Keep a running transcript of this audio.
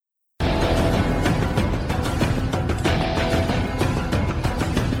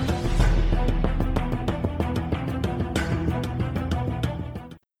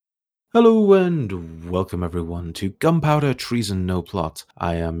Hello and welcome everyone to Gunpowder Treason No Plot.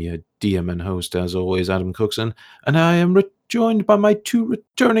 I am your DM and host, as always, Adam Cookson, and I am joined by my two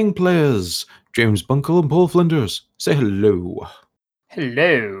returning players, James Bunkle and Paul Flinders. Say hello.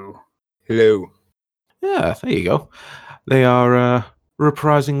 Hello. Hello. Yeah, there you go. They are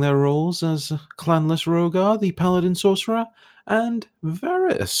reprising their roles as Clanless Rogar, the Paladin Sorcerer, and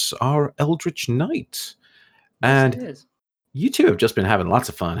Varys, our Eldritch Knight. Yes, And it is. you two have just been having lots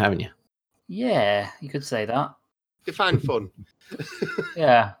of fun, haven't you? Yeah, you could say that. Define fun.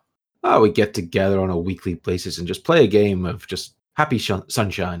 Yeah. Oh, we get together on a weekly basis and just play a game of just happy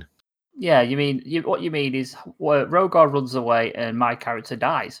sunshine. Yeah, what you mean is Rogar runs away and my character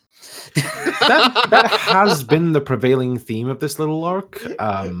dies. That has been the prevailing theme of this little arc.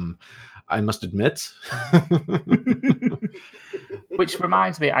 I must admit. Which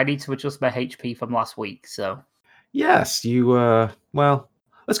reminds me, I need to adjust my HP from last week, so. Yes, well,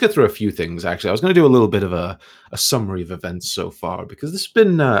 let's get through a few things, actually. I was going to do a little bit of a summary of events so far, because this has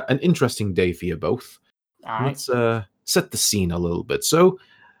been an interesting day for you both. All right. Let's set the scene a little bit. So,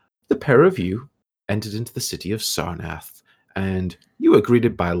 the pair of you entered into the city of Sarnath, and you were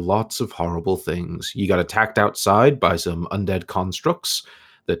greeted by lots of horrible things. You got attacked outside by some undead constructs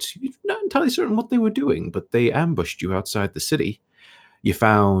that you're not entirely certain what they were doing, but they ambushed you outside the city. You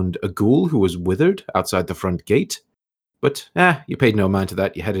found a ghoul who was withered outside the front gate, but you paid no mind to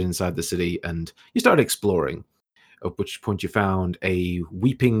that. You headed inside the city and you started exploring, at which point you found a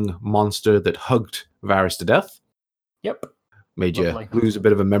weeping monster that hugged Varys to death. Yep. Made Lovely. you lose a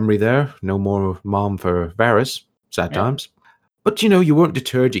bit of a memory there. No more mom for Varys. Sad times. But you weren't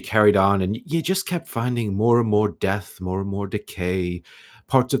deterred. You carried on, and you just kept finding more and more death, more and more decay.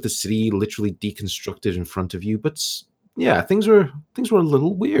 Parts of the city literally deconstructed in front of you. But yeah, things were a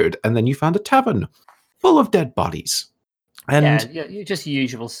little weird. And then you found a tavern full of dead bodies. And yeah, just the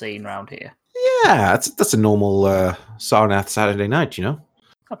usual scene around here. yeah, that's a normal Sarnath Saturday night,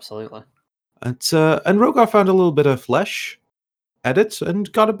 Absolutely. And Rogar found a little bit of flesh at it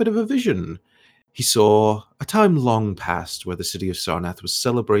and got a bit of a vision. He saw a time long past where the city of Sarnath was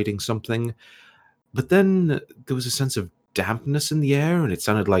celebrating something, but then there was a sense of dampness in the air, and it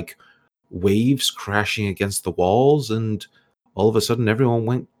sounded like waves crashing against the walls, and all of a sudden everyone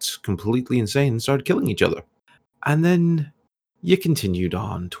went completely insane and started killing each other. And then you continued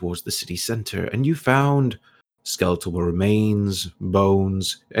on towards the city center, and you found skeletal remains,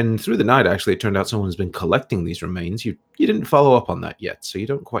 bones, and through the night, actually, it turned out someone's been collecting these remains. You didn't follow up on that yet, so you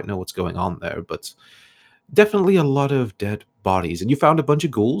don't quite know what's going on there, but definitely a lot of dead bodies. And you found a bunch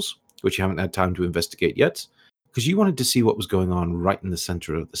of ghouls, which you haven't had time to investigate yet, because you wanted to see what was going on right in the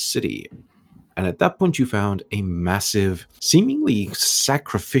center of the city. And at that point, you found a massive, seemingly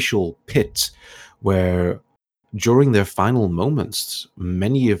sacrificial pit where, during their final moments,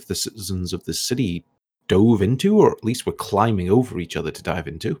 many of the citizens of the city dove into, or at least were climbing over each other to dive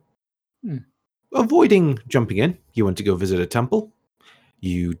into. Avoiding jumping in, you went to go visit a temple.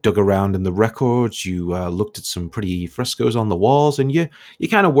 You dug around in the records, you looked at some pretty frescoes on the walls, and you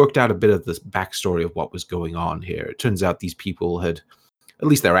kind of worked out a bit of the backstory of what was going on here. It turns out these people had, at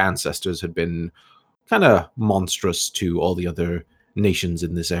least their ancestors, had been kind of monstrous to all the other nations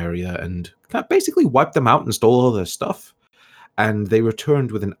in this area and kind of basically wiped them out and stole all their stuff. And they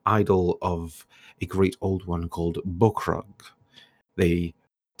returned with an idol of a great old one called Bokrug. They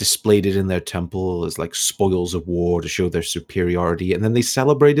displayed it in their temple as like spoils of war to show their superiority, and then they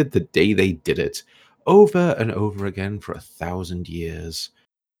celebrated the day they did it over and over again for 1,000 years.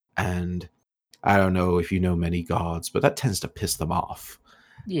 And I don't know if you know many gods, but that tends to piss them off.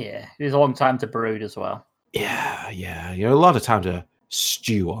 Yeah, there's a long time to brood as well. Yeah, a lot of time to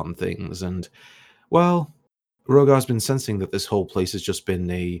stew on things, and well, Rogar's been sensing that this whole place has just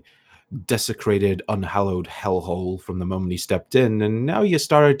been a desecrated, unhallowed hellhole from the moment he stepped in, and now you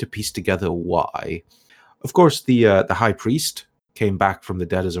started to piece together why. Of course, the High Priest came back from the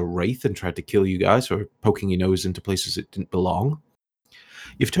dead as a wraith and tried to kill you guys for poking your nose into places it didn't belong.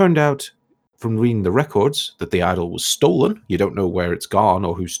 You've turned out, from reading the records, that the idol was stolen. You don't know where it's gone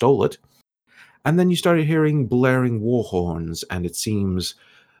or who stole it. And then you started hearing blaring war horns, and it seems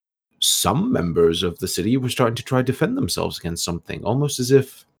some members of the city were starting to try to defend themselves against something, almost as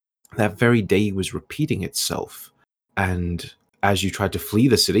if that very day was repeating itself. And as you tried to flee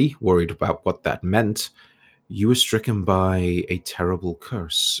the city, worried about what that meant, you were stricken by a terrible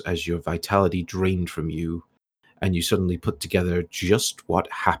curse as your vitality drained from you, and you suddenly put together just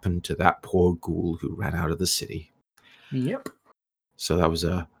what happened to that poor ghoul who ran out of the city. Yep. So that was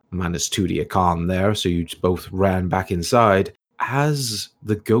a -2 to your con there, so you both ran back inside, as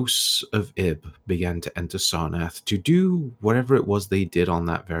the ghosts of Ib began to enter Sarnath to do whatever it was they did on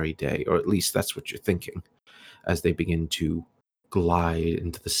that very day, or at least that's what you're thinking, as they begin to glide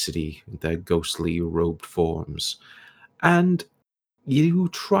into the city in their ghostly robed forms. And you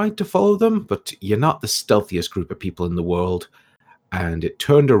tried to follow them, but you're not the stealthiest group of people in the world. And it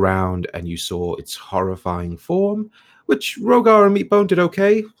turned around and you saw its horrifying form, which Rogar and Meatbone did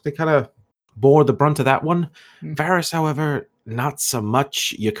okay. They kind of bore the brunt of that one. Varys, however, not so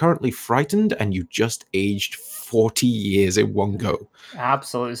much. You're currently frightened and you just aged 40 years in one go.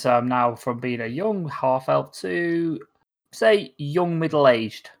 Absolutely. So I'm now from being a young half-elf to, say, young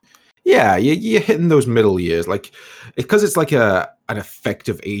middle-aged. Yeah, you're hitting those middle years. Like, because it's like an effect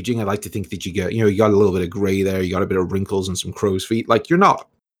of aging, I like to think that you got a little bit of gray there, you got a bit of wrinkles and some crow's feet. Like, you're not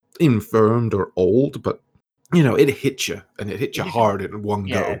infirmed or old, but, it hit you, and it hit you hard in one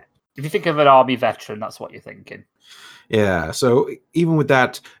go. If you think of an army veteran, that's what you're thinking. Yeah, so even with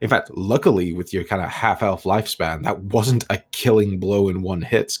that, in fact, luckily with your kind of half-elf lifespan, that wasn't a killing blow in one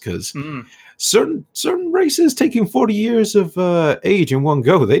hit, because certain races taking 40 years of age in one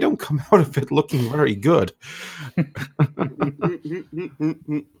go, they don't come out of it looking very good.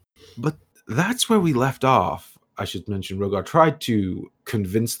 But that's where we left off. I should mention Rogar tried to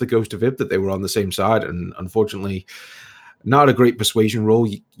convince the Ghost of Ib that they were on the same side, and unfortunately, not a great persuasion roll.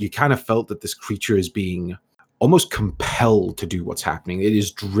 You kind of felt that this creature is being almost compelled to do what's happening. It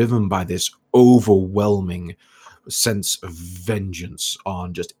is driven by this overwhelming sense of vengeance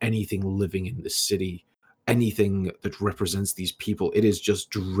on just anything living in the city, anything that represents these people. It is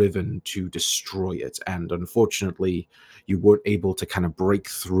just driven to destroy it. And unfortunately, you weren't able to kind of break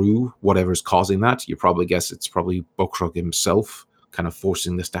through whatever's causing that. You probably guess it's probably Bokrog himself kind of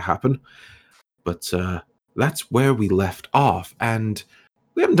forcing this to happen. But that's where we left off. And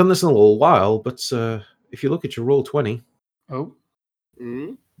we haven't done this in a little while, but if you look at your Roll20,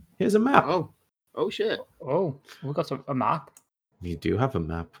 here's a map. Oh shit. Oh, we've got a map. You do have a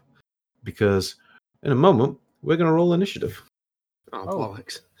map. Because in a moment, we're going to roll initiative. Oh,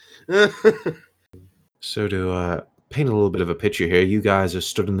 bollocks. So to paint a little bit of a picture here, you guys are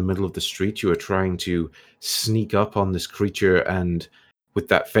stood in the middle of the street. You are trying to sneak up on this creature, and with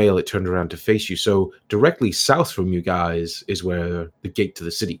that fail, it turned around to face you. So directly south from you guys is where the gate to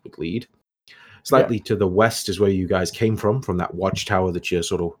the city would lead. Slightly to the west is where you guys came from that watchtower that you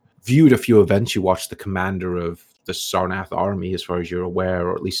sort of viewed a few events. You watched the commander of the Sarnath army, as far as you're aware,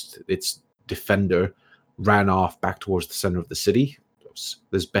 or at least its defender, ran off back towards the center of the city.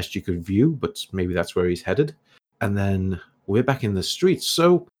 As best you could view, but maybe that's where he's headed. And then we're back in the streets.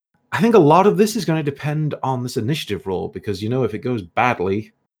 So I think a lot of this is going to depend on this initiative roll, because, if it goes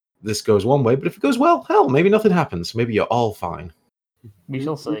badly, this goes one way, but if it goes well, hell, maybe nothing happens. Maybe you're all fine. We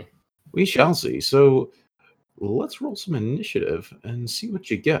shall see. We shall see. So let's roll some initiative and see what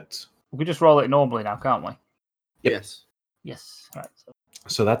you get. We can just roll it normally now, can't we? Yep. Yes. Right.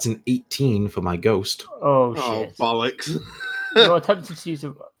 So that's an 18 for my ghost. Oh, Oh, shit. bollocks. You're attempting to use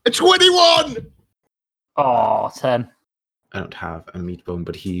a 21! Oh, 10. I don't have a meat bone,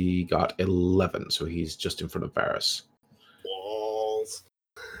 but he got 11, so he's just in front of Varys. Balls.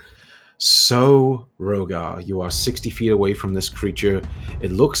 So, Rogar, you are 60 feet away from this creature.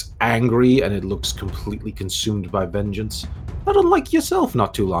 It looks angry, and it looks completely consumed by vengeance. Not unlike yourself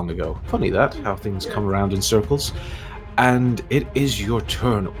not too long ago. Funny that, how things come around in circles. And it is your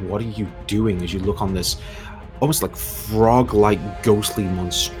turn. What are you doing as you look on this almost like frog-like ghostly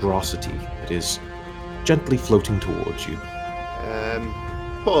monstrosity that is gently floating towards you?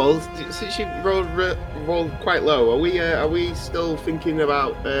 Paul, since you rolled quite low, are we still thinking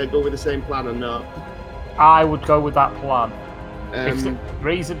about going with the same plan or not? I would go with that plan. The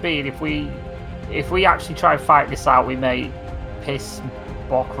reason being, if we actually try and fight this out, we may piss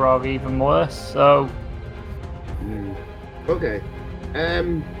Bokrog even worse. So, okay.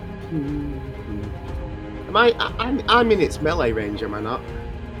 I'm in its melee range, am I not?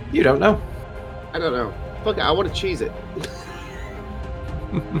 You don't know. I don't know. Fuck it, I want to cheese it.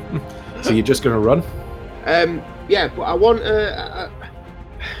 So you're just gonna run? Yeah, but I want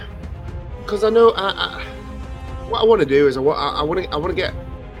because I know what I want to do is I want to get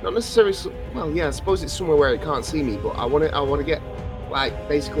not necessarily I suppose it's somewhere where it can't see me, but I want to get like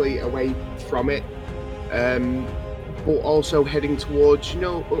basically away from it, but also heading towards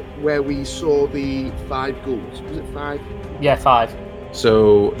where we saw the 5 ghouls. Was it 5? Yeah, 5.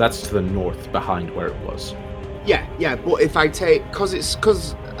 So that's to the north, behind where it was. Yeah, but if I take,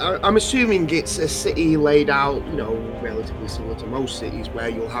 because I'm assuming it's a city laid out, relatively similar to most cities, where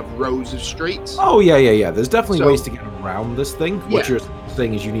you'll have rows of streets. Oh, yeah. There's definitely ways to get around this thing. What Yeah. you're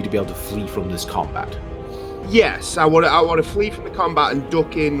saying is you need to be able to flee from this combat. Yes, I want to flee from the combat and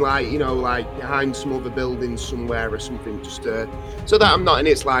duck in, like behind some other buildings somewhere or something, just so that I'm not in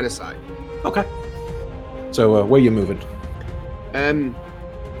its line of sight. Okay. So where are you moving?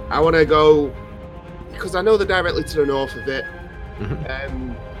 I want to go because I know they're directly to the north of it.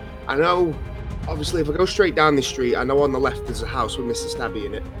 Mm-hmm. I know, obviously, if I go straight down the street, I know on the left there's a house with Mr. Stabby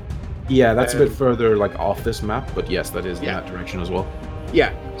in it. Yeah, that's a bit further, like off this map, but yes, that is in that direction as well.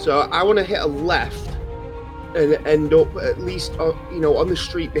 Yeah, so I want to hit a left and end up at least, on the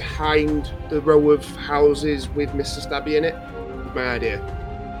street behind the row of houses with Mr. Stabby in it. That's my idea.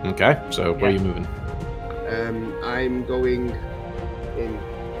 Okay, so where are you moving? I'm going in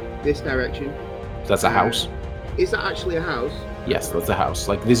this direction. That's a house? Is that actually a house? Yes, that's a house.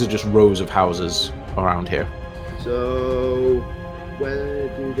 Like, these are just rows of houses around here. So, where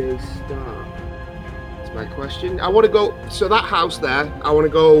do they start? That's my question. I want to go, so that house there, I want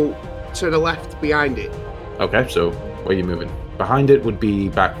to go to the left behind it. Okay, so where are you moving? Behind it would be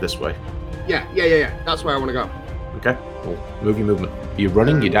back this way. Yeah. That's where I want to go. Okay, well, move your movement. Are you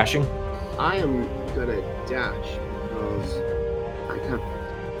running? You dashing? I am going to dash because I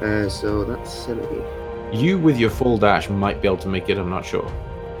can. So that's 70. You, with your full dash, might be able to make it, I'm not sure.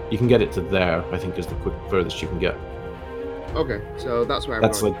 You can get it to there, I think, is the furthest you can get. Okay, so that's where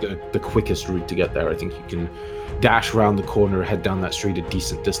That's like the quickest route to get there. I think you can dash around the corner, head down that street a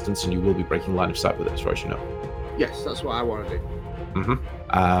decent distance, and you will be breaking line of sight with it, as far as you know. Yes, that's what I want to do.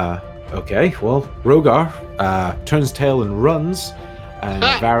 Mm-hmm. Okay, well, Rogar turns tail and runs, and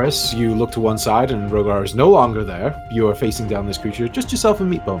Varys, you look to one side, and Rogar is no longer there. You are facing down this creature, just yourself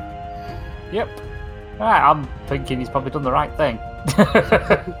and Meatbone. Yep. Right, I'm thinking he's probably done the right thing.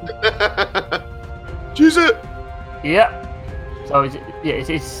 Choose it! Yep. So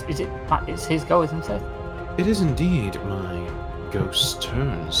it's his go, isn't it? It is indeed my ghost's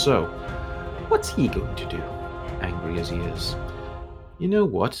turn. So, what's he going to do? Angry as he is. You know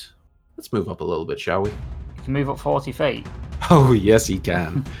what? Let's move up a little bit, shall we? You can move up 40 feet. Oh, yes, he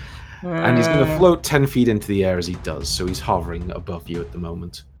can. And he's going to float 10 feet into the air as he does, so he's hovering above you at the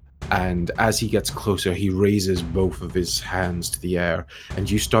moment. And as he gets closer, he raises both of his hands to the air, and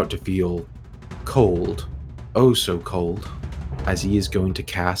you start to feel cold, oh so cold, as he is going to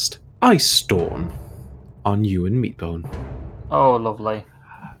cast Ice Storm on you and Meatbone. Oh, lovely.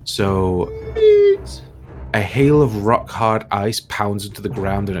 So, a hail of rock-hard ice pounds into the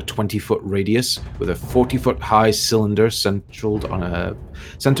ground in a 20-foot radius, with a 40-foot high cylinder centered on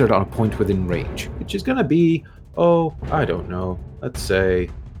a point within range, which is going to be, I don't know, let's say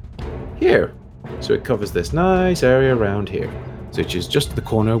here. So it covers this nice area around here, which is just the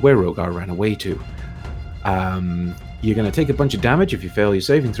corner where Rogar ran away to. You're going to take a bunch of damage if you fail your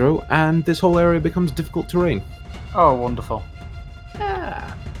saving throw, and this whole area becomes difficult terrain. Oh, wonderful.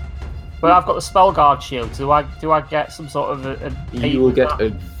 Yeah. But I've got the spell guard shield. Do I get some sort of You will get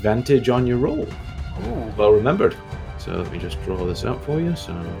advantage on your roll. Ooh. Well remembered. So let me just draw this out for you.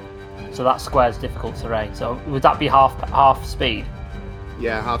 So that square's difficult terrain. So would that be half speed?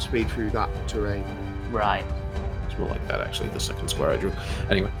 Yeah, half speed through that terrain. Right. It's more like that, actually, the second square I drew.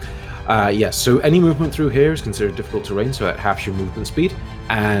 Anyway, yes, so any movement through here is considered difficult terrain, so that halves your movement speed.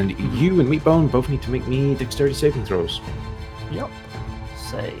 And you and Meatbone both need to make me dexterity saving throws. Yep.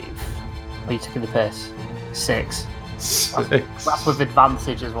 Save. Are you taking the piss? 6. That's with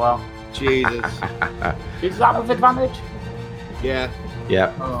advantage as well. Jesus. Is that with advantage? Yeah.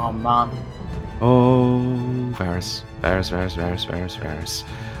 Yeah. Oh, man. Oh, Varys.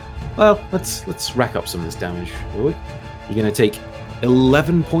 Well, let's rack up some of this damage, will we? You're going to take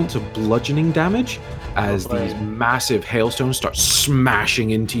 11 points of bludgeoning damage as these massive hailstones start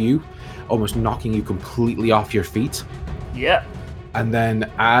smashing into you, almost knocking you completely off your feet. Yeah. And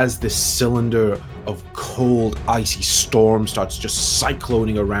then as this cylinder of cold, icy storm starts just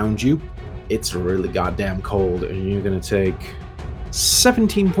cycloning around you, it's really goddamn cold, and you're going to take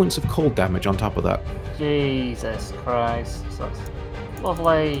 17 points of cold damage on top of that. Jesus Christ. That's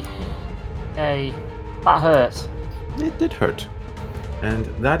lovely. Hey, that hurt. It did hurt. And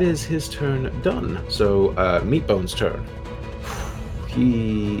that is his turn done. So, Meatbone's turn.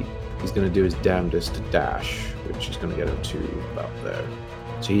 He's going to do his damnedest to dash, which is going to get him to about there.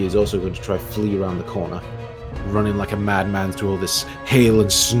 So he is also going to try flee around the corner, running like a madman through all this hail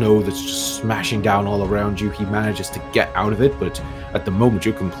and snow that's just smashing down all around you. He manages to get out of it, but at the moment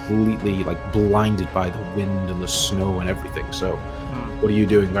you're completely blinded by the wind and the snow and everything. So what are you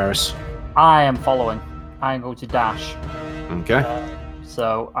doing, Varys? I am following. I am going to dash. Okay.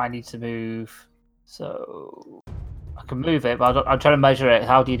 So I need to move. So I can move it, but I'm trying to measure it.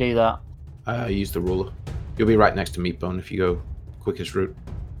 How do you do that? Use the ruler. You'll be right next to Meatbone if you go quickest route.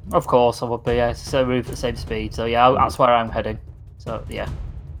 Of course I would be, yeah. So move at the same speed, so yeah, that's where I'm heading. So, yeah.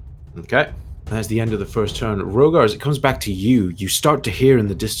 Okay. That's the end of the first turn. Rogar, as it comes back to you, you start to hear in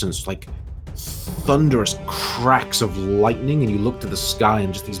the distance, like, thunderous cracks of lightning, and you look to the sky,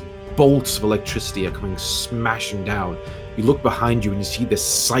 and just these bolts of electricity are coming smashing down. You look behind you, and you see this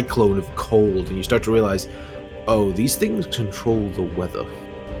cyclone of cold, and you start to realize, oh, these things control the weather.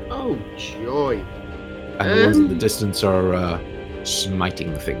 Oh, joy. And the ones in the distance are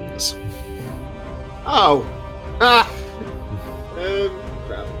smiting things. Oh. Ah.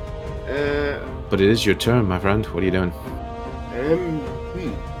 Crap. But it is your turn, my friend. What are you doing?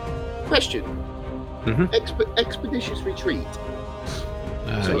 Question. Mm-hmm. Expeditious retreat.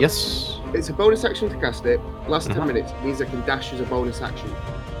 So Yes. It's a bonus action to cast it. Last 10 minutes means I can dash as a bonus action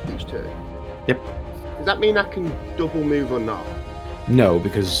each turn. Yep. Does that mean I can double move or not? No,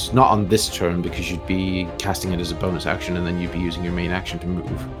 because not on this turn, because you'd be casting it as a bonus action, and then you'd be using your main action to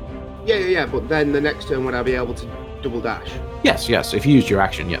move. Yeah. But then the next turn, would I be able to double dash? Yes. If you used your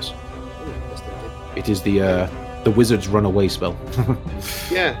action, yes. That's tempting. It is the wizard's runaway spell.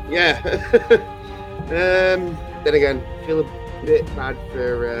 Yeah. Then again, feel a bit bad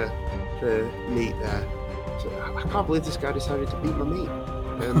for meat there. So I can't believe this guy decided to beat my meat.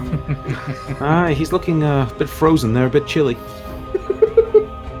 He's looking a bit frozen there, a bit chilly.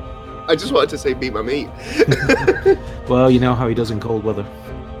 I just wanted to say beat my meat. Well, you know how he does in cold weather.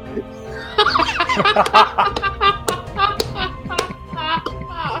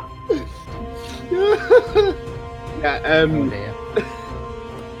 Yeah, Oh dear.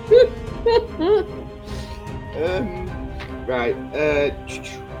 Right.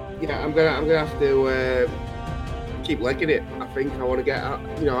 Yeah, I'm gonna have to keep legging it. I think I want to get out.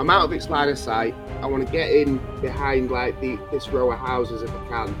 I'm out of its line of sight. I want to get in behind like this row of houses if I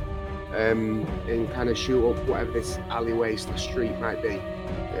can, and kind of shoot up whatever this alleyway / street might be,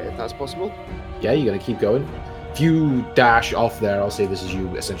 if that's possible. Yeah, you're gonna keep going. If you dash off there, I'll say this is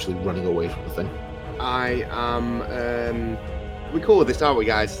you essentially running away from the thing. I am. We cool with this, aren't we,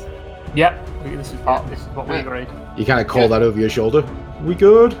 guys? Yep, this is what we agreed. You kind of call that over your shoulder. We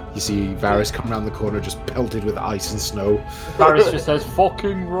good? You see Varys come around the corner just pelted with ice and snow. Varys just says,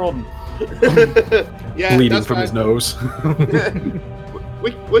 fucking run. Yeah, bleeding from his nose.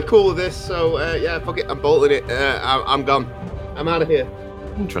 We're cool with this, so yeah, fuck it, I'm bolting it. I'm gone. I'm out of here.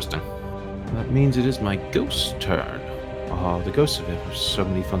 Interesting. That means it is my ghost turn. Oh, the ghosts of it are so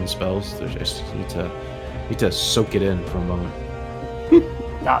many fun spells. I just need to soak it in for a moment.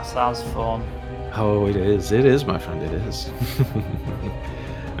 That sounds fun. Oh, it is, my friend, it is.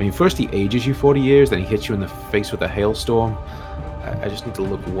 I mean, first he ages you 40 years, then he hits you in the face with a hailstorm. I just need to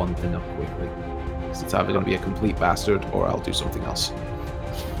look one thing up quickly. Because it's either going to be a complete bastard, or I'll do something else.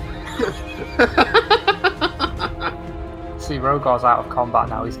 See, Rogar's out of combat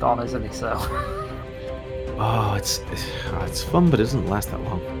now, he's gone, isn't he? So. Oh, it's fun, but it doesn't last that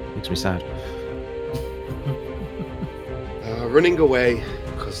long. Makes me sad. Running away,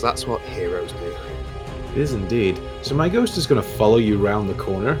 because that's what heroes do. It is indeed. So my ghost is going to follow you around the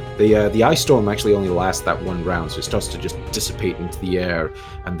corner. The ice storm actually only lasts that one round, so it starts to just dissipate into the air,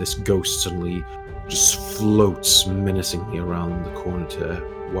 and this ghost suddenly just floats menacingly around the corner to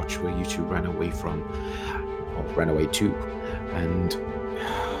watch where you two ran away from, or ran away to. And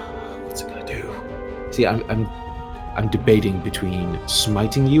what's it gonna do? See, I'm debating between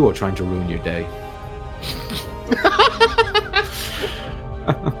smiting you or trying to ruin your day.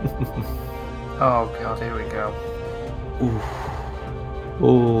 Oh god, here we go. Ooh.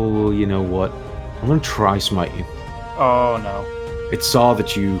 Oh, you know what? I'm gonna try smite you. Oh no. It saw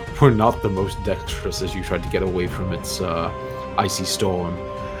that you were not the most dexterous as you tried to get away from its icy storm.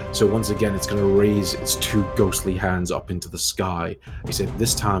 So once again, it's going to raise its two ghostly hands up into the sky. Except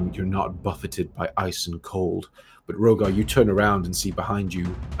this time, you're not buffeted by ice and cold. But Rogar, you turn around and see behind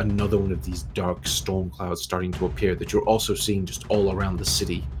you another one of these dark storm clouds starting to appear that you're also seeing just all around the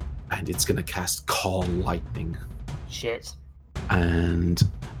city. And it's going to cast Call Lightning. Shit. And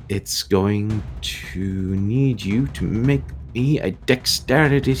it's going to need you to make me a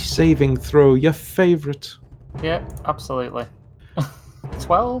dexterity saving throw, your favorite. Yeah, absolutely.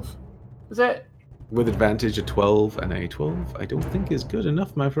 12? Is it? With advantage, a 12 and a 12, I don't think is good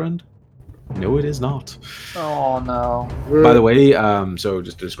enough, my friend. No, it is not. Oh no. By the way, so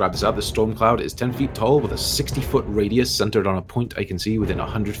just to describe this out, the storm cloud is 10 feet tall with a 60-foot radius centered on a point I can see within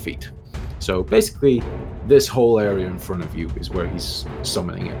 100 feet. So basically, this whole area in front of you is where he's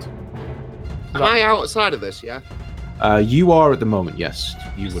summoning it. Am I outside of this, yeah? You are at the moment, yes.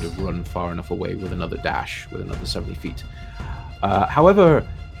 You would have run far enough away with another dash, with another 70 feet. However,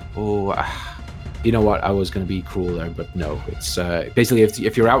 You know what? I was going to be cruel there, but no. It's basically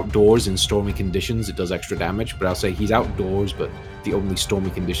if you're outdoors in stormy conditions, it does extra damage. But I'll say he's outdoors, but the only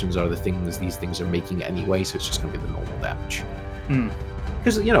stormy conditions are the things these things are making anyway, so it's just going to be the normal damage.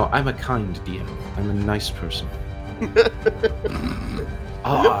 Because I'm a kind DM. I'm a nice person.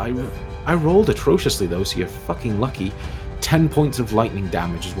 I rolled atrociously though, so you're fucking lucky. 10 points of lightning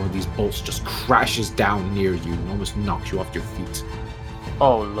damage as one of these bolts just crashes down near you and almost knocks you off your feet.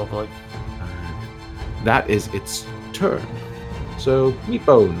 Oh, lovely. That is its turn. So,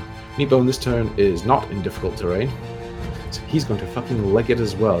 Meatbone. Meatbone this turn is not in difficult terrain. So he's going to fucking leg it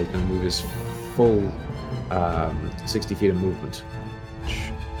as well. He's going to move his full 60 feet of movement.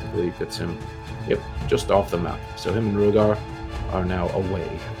 Which I believe gets him, just off the map. So him and Rogar are now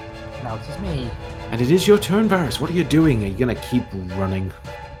away. Now it is me. And it is your turn, Varys. What are you doing? Are you going to keep running?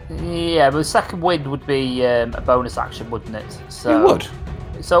 Yeah, but the second wind would be a bonus action, wouldn't it? So, It would.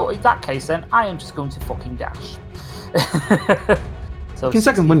 So in that case, then I am just going to fucking dash. So You can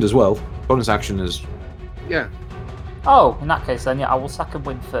second wind as well. Bonus action is. Yeah. Oh, in that case, then I will second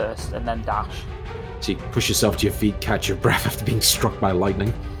wind first and then dash. So you push yourself to your feet, catch your breath after being struck by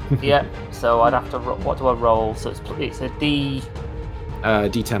lightning. Yeah. So I'd have to. What do I roll? So it's a D.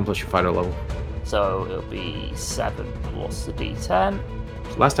 D10 plus your fighter level. So it'll be 7 plus the D10.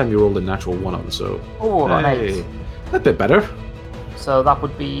 Last time you rolled a natural 1 on, so. Oh, an 8. A bit better. So that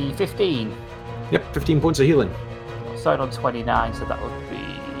would be 15. Yep, 15 points of healing. Started on 29, so that would be.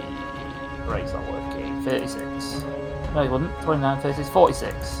 Brain's not working. 36. No, it wouldn't. 29, 36,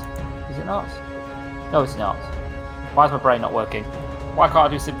 46. Is it not? No, it's not. Why is my brain not working? Why can't I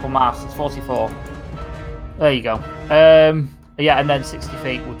do simple maths? It's 44. There you go. Yeah, and then 60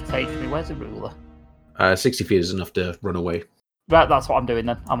 feet would take me. Where's the ruler? 60 feet is enough to run away. Right, that's what I'm doing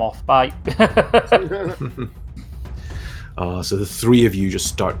then. I'm off. Bye. So the three of you just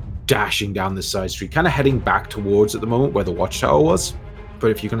start dashing down this side street, kind of heading back towards at the moment where the watchtower was.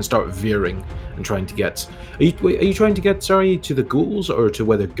 But if you're going to start veering and trying to get, are you trying to get to the ghouls or to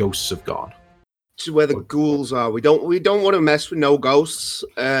where the ghosts have gone? To where the ghouls are. We don't want to mess with no ghosts.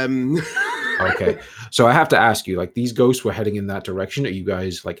 Okay, so I have to ask you, like, these ghosts were heading in that direction. Are you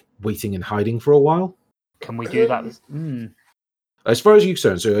guys like waiting and hiding for a while? Can we do that? As far as you're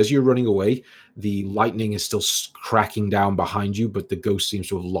concerned, so as you're running away, the lightning is still cracking down behind you, but the ghost seems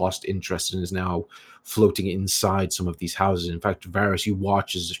to have lost interest and is now floating inside some of these houses. In fact, Varys, you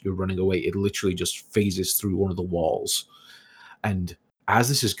watch as you're running away, it literally just phases through one of the walls. And as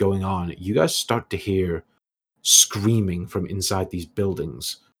this is going on, you guys start to hear screaming from inside these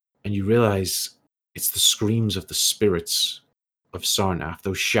buildings, and you realize it's the screams of the spirits of Sarnath,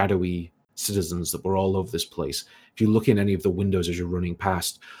 those shadowy citizens that were all over this place. If you look in any of the windows as you're running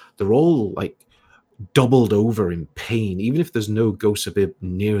past, they're all like doubled over in pain, even if there's no ghosts a bit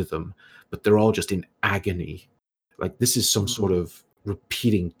near them, but they're all just in agony. Like this is some sort of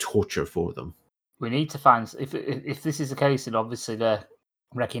repeating torture for them. We need to find, if this is the case, and obviously they're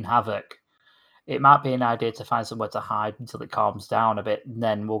wreaking havoc, it might be an idea to find somewhere to hide until it calms down a bit, and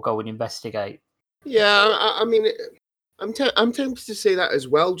then we'll go and investigate. Yeah, I mean, I'm tempted to say that as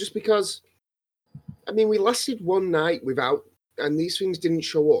well, just because, I mean, we lasted one night without, and these things didn't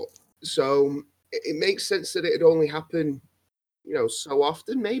show up. So it makes sense that it'd only happen, so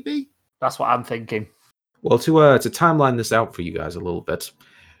often, maybe? That's what I'm thinking. Well, to timeline this out for you guys a little bit,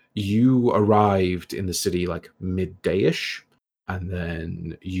 you arrived in the city like midday-ish, and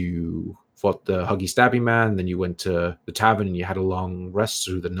then you fought the Huggy Stabby Man, then you went to the tavern and you had a long rest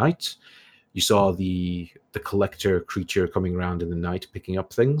through the night. You saw the collector creature coming around in the night picking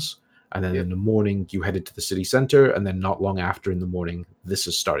up things, and then in the morning you headed to the city center, and then not long after in the morning this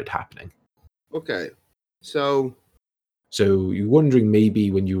has started happening. Okay, so you're wondering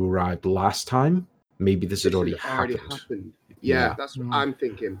maybe when you arrived last time, maybe this had already happened. Yeah, that's what I'm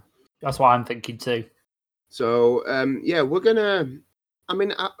thinking. That's what I'm thinking too. So we're gonna, I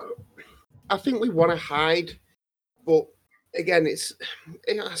mean, I think we want to hide, but again,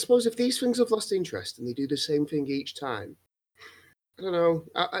 I suppose if these things have lost interest and they do the same thing each time, I don't know.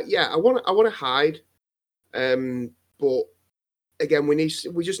 I want to hide, but again, we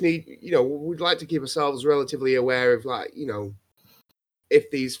just need, we'd like to keep ourselves relatively aware of, like, if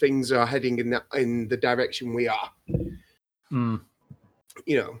these things are heading in the direction we are,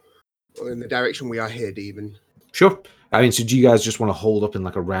 or in the direction we are hid, even. Sure. I mean, so do you guys just want to hold up in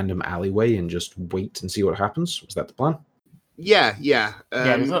like a random alleyway and just wait and see what happens? Was that the plan? Yeah.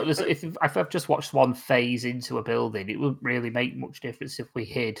 If I've just watched one phase into a building, it wouldn't really make much difference if we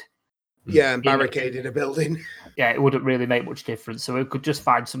hid. Yeah, and barricaded a building. Yeah, it wouldn't really make much difference. So we could just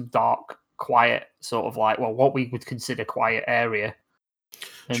find some dark, quiet, sort of like, what we would consider quiet area.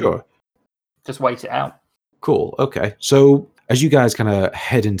 Sure. just wait it out. Cool. Okay. So as you guys kind of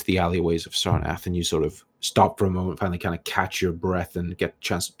head into the alleyways of Sarnath and you sort of stop for a moment, finally kind of catch your breath and get a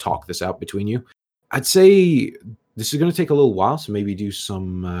chance to talk this out between you, I'd say this is going to take a little while. So maybe do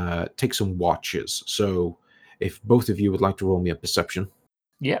some, take some watches. So if both of you would like to roll me a perception,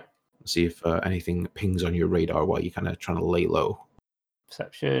 Yep. see if anything pings on your radar while you're kind of trying to lay low.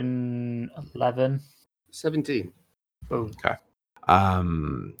 Perception 11. 17. Boom. Okay.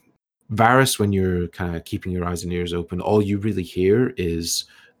 Varys, when you're kind of keeping your eyes and ears open, all you really hear is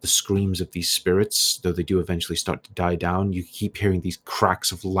the screams of these spirits, though they do eventually start to die down. You keep hearing these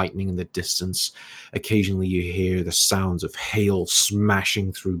cracks of lightning in the distance. Occasionally you hear the sounds of hail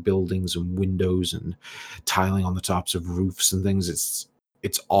smashing through buildings and windows and tiling on the tops of roofs and things.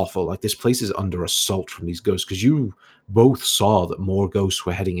 It's awful. Like, this place is under assault from these ghosts, because you both saw that more ghosts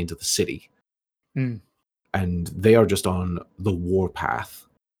were heading into the city. And they are just on the warpath.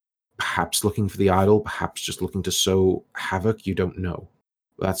 Perhaps looking for the idol, perhaps just looking to sow havoc, you don't know.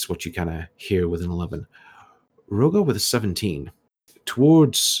 That's what you kind of hear with an 11. Rogo with a 17.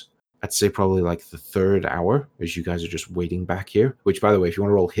 Towards, I'd say probably like the third hour, as you guys are just waiting back here. Which, by the way, if you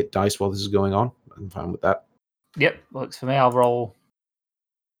want to roll hit dice while this is going on, I'm fine with that. Yep, works for me. I'll roll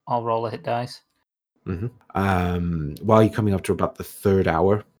a hit dice. While you're coming up to about the third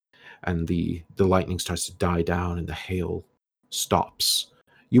hour, and the lightning starts to die down and the hail stops,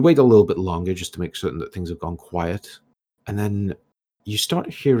 you wait a little bit longer just to make certain that things have gone quiet, and then you start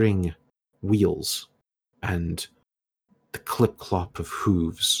hearing wheels and the clip-clop of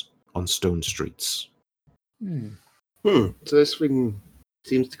hooves on stone streets. So this thing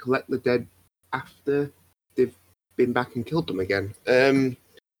seems to collect the dead after they've been back and killed them again.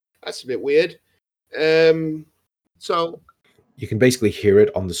 That's a bit weird. So you can basically hear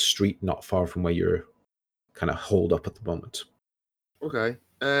it on the street not far from where you're kind of holed up at the moment. Okay.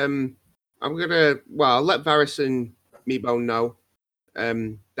 I'll let Varys and Meebone know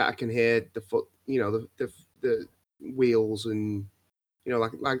that I can hear the foot, the wheels, and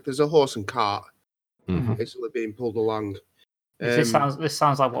like there's a horse and cart basically being pulled along. This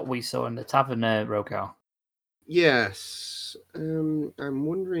sounds like what we saw in the tavern, Rogo. Yes. I'm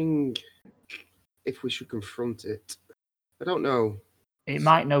wondering if we should confront it. I don't know. It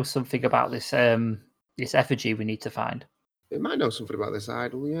might know something about this this effigy we need to find. It might know something about this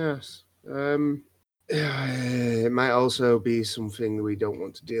idol, yes. It might also be something we don't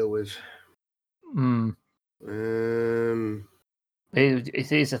want to deal with.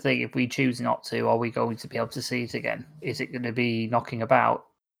 It is a thing. If we choose not to, are we going to be able to see it again? Is it going to be knocking about?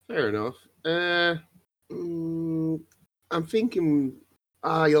 Fair enough. I'm thinking,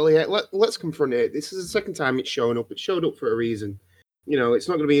 let's confront it. This is the second time it's showing up. It showed up for a reason. It's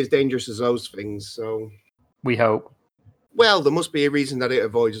not going to be as dangerous as those things, so... We hope. Well, there must be a reason that it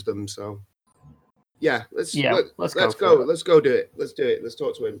avoids them, so... Yeah, let's go. Let's go do it. Let's do it. Let's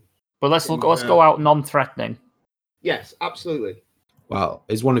talk to him. But let's go out non-threatening. Yes, absolutely. Well,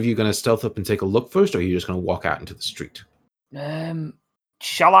 is one of you going to stealth up and take a look first, or are you just going to walk out into the street?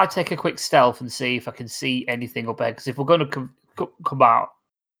 Shall I take a quick stealth and see if I can see anything up there? Because if we're going to come out,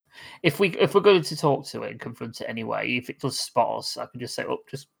 if we're going to talk to it and confront it anyway, if it does spot us, I can just say,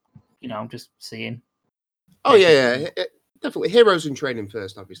 I'm just seeing. Oh yeah, definitely. Heroes in training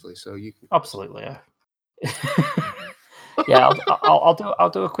first, obviously. So you can... Absolutely, yeah. Yeah, I'll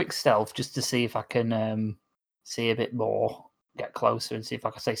do a quick stealth just to see if I can see a bit more, get closer, and see if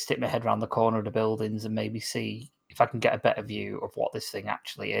I can stick my head around the corner of the buildings and maybe see if I can get a better view of what this thing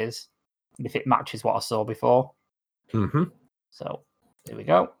actually is, and if it matches what I saw before. So here we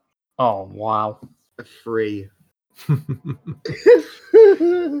go. Oh wow, a 3.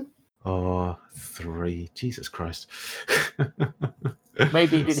 Oh, 3. Jesus Christ.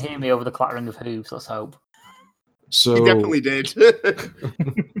 Maybe he didn't hear me over the clattering of hooves, let's hope. So he definitely did.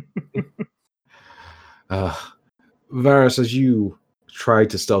 Varys, as you try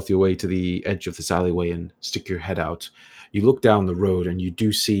to stealth your way to the edge of this alleyway and stick your head out, you look down the road and you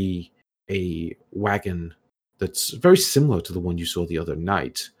do see a wagon that's very similar to the one you saw the other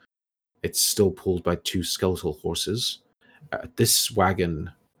night. It's still pulled by 2 skeletal horses. This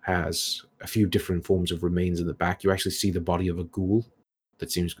wagon has a few different forms of remains in the back. You actually see the body of a ghoul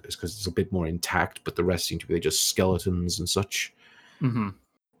that seems, because it's a bit more intact, but the rest seem to be just skeletons and such. And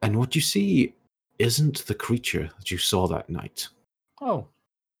what you see isn't the creature that you saw that night. Oh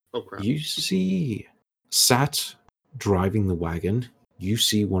crap. You see, sat driving the wagon, you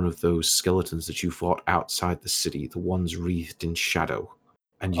see one of those skeletons that you fought outside the city, the ones wreathed in shadow.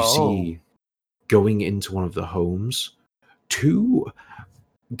 And you see, going into one of the homes, 2...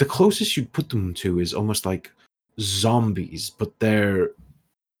 The closest you'd put them to is almost like zombies, but they're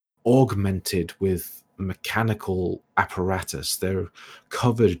augmented with mechanical apparatus. They're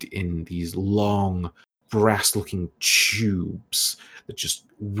covered in these long, brass-looking tubes that just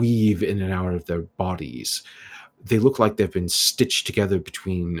weave in and out of their bodies. They look like they've been stitched together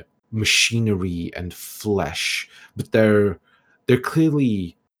between machinery and flesh, but they're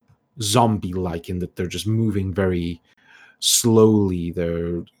clearly zombie-like in that they're just moving very slowly.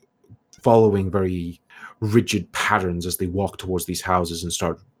 They're following very rigid patterns as they walk towards these houses and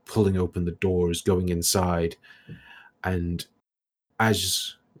start pulling open the doors, going inside. And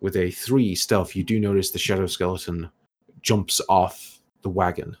as with a 3 stealth, you do notice the shadow skeleton jumps off the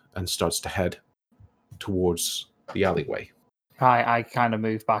wagon and starts to head towards the alleyway. I kind of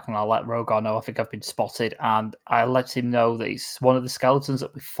move back and I'll let Rogar know I think I've been spotted, and I let him know that it's one of the skeletons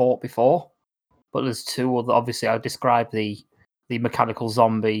that we fought before, but there's 2 other. Obviously, I described the mechanical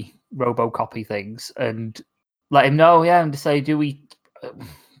zombie robocopy things, and let him know, and to say, do we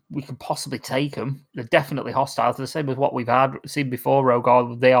can possibly take them? They're definitely hostile. They're the same as what we've seen before,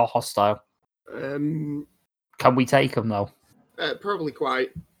 Rogar. They are hostile. Can we take them though? Probably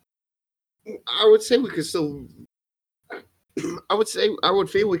quite. I would say we could still. I would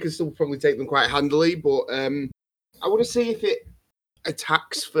feel we could still probably take them quite handily, but I want to see if it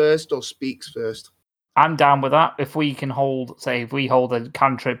attacks first or speaks first. I'm down with that. If we can hold a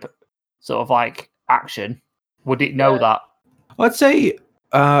cantrip sort of like action, would it know that? Let's say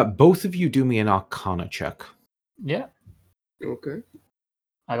both of you do me an Arcana check. Yeah. Okay.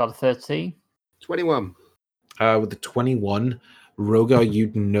 I got a 13. 21. With the 21, Rogar,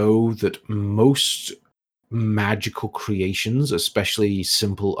 you'd know that most magical creations, especially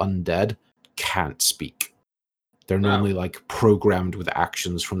simple undead, can't speak. They're normally like programmed with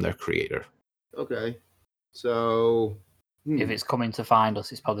actions from their creator. Okay. So if it's coming to find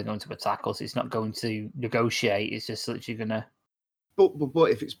us, it's probably going to attack us. It's not going to negotiate. It's just literally gonna.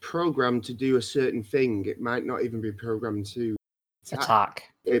 But if it's programmed to do a certain thing, it might not even be programmed to attack.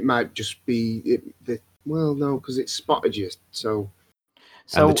 It might just be no, because it spotted you. So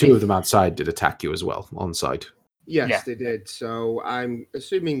and the 2 of them outside did attack you as well, on site. Yes, they did. So I'm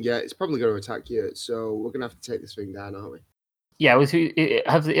assuming, it's probably going to attack you. So we're going to have to take this thing down, aren't we? Yeah.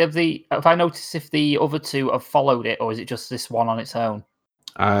 Have I noticed if the other 2 have followed it, or is it just this one on its own?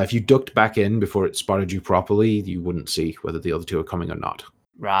 If you ducked back in before it spotted you properly, you wouldn't see whether the other 2 are coming or not.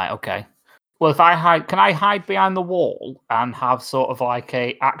 Right. Okay. Well, if I hide, can I hide behind the wall and have sort of like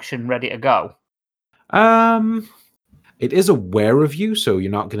a action ready to go? It is aware of you, so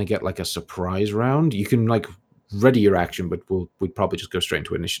you're not going to get like a surprise round. You can like ready your action, but we'd probably just go straight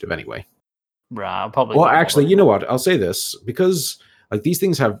into initiative anyway. Right, I'll probably. Well, actually, you know what? I'll say this because like these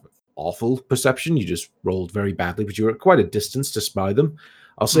things have awful perception. You just rolled very badly, but you're at quite a distance to spy them.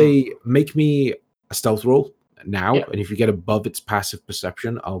 I'll say make me a stealth roll now, and if you get above its passive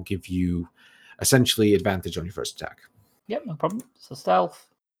perception, I'll give you essentially advantage on your first attack. Yep, no problem. So stealth.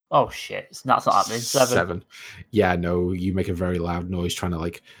 Oh shit, that's not happening. 7. Yeah, no, you make a very loud noise trying to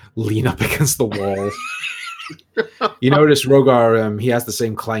like lean up against the wall. You notice Rogar, he has the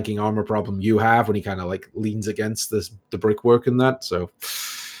same clanking armor problem you have when he kind of like leans against the brickwork and that. So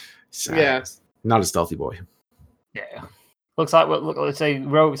not a stealthy boy. Yeah, looks like let's say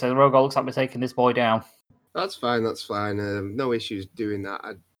Rogar looks like we're taking this boy down. That's fine. No issues doing that.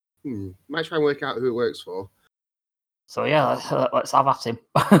 I might try and work out who it works for. So yeah, let's have at him.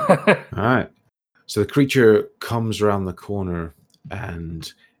 All right. So the creature comes around the corner and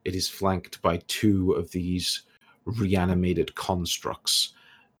it is flanked by 2 of these reanimated constructs.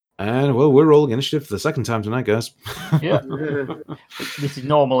 And, well, we're rolling initiative for the second time tonight, guys. Yeah. This is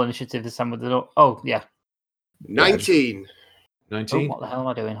normal initiative this time with the... Oh, yeah. 19. 19? Oh, what the hell am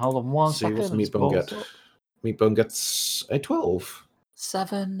I doing? Hold on one second. What's Meatbone get? Meatbone gets a 12.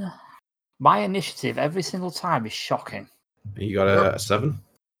 7. My initiative every single time is shocking. You got a 7?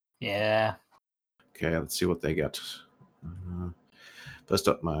 Yeah. Okay, let's see what they get. First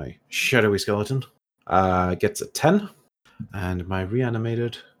up, my shadowy skeleton gets a 10, and my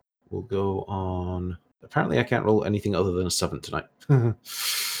reanimated will go on. Apparently, I can't roll anything other than a 7 tonight.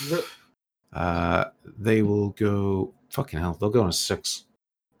 They will go. Fucking hell, they'll go on a 6.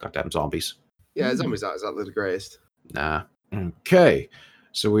 Goddamn zombies. Yeah, zombies aren't exactly the greatest. Nah. Okay,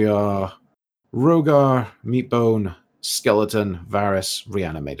 so we are Rogar, Meatbone, Skeleton, Varys,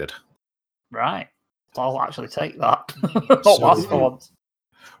 reanimated. Right. I'll actually take that. Not last for once.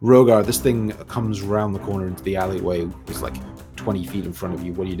 Rogar, this thing comes around the corner into the alleyway. It's like 20 feet in front of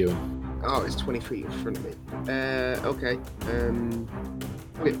you. What are you doing? Oh, it's 20 feet in front of me. Okay.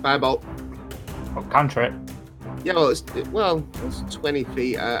 Firebolt. Oh, cantrip. Yeah, well, it's 20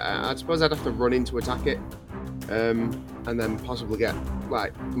 feet. I suppose I'd have to run in to attack it. and then possibly get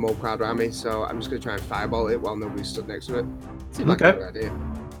like more crowd around me. So I'm just gonna try and fireball it while nobody's stood next to it. Seems like a good idea.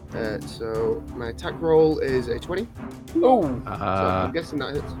 So my attack roll is a 20. Oh, So I'm guessing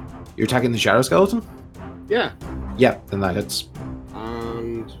that hits. You're attacking the shadow skeleton? Yeah. Yeah, then that hits.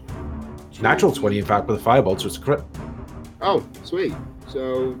 And Natural 20, in fact, with a firebolt, so it's a crit. Oh, sweet.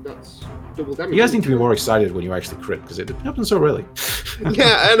 So that's double damage. You guys need to be more excited when you actually crit, because it happens so rarely.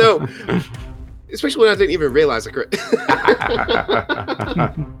 Yeah, I know. Especially when I didn't even realize I crit.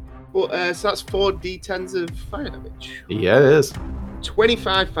 Well, so that's 4 d10s of fire damage. Yeah, it is.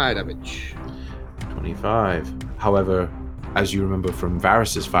 25 fire damage. 25. However, as you remember from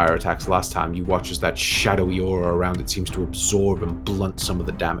Varus's fire attacks last time, you watch as that shadowy aura around it seems to absorb and blunt some of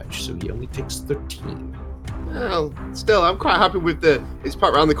the damage, so he only takes 13. Well, still, I'm quite happy with it's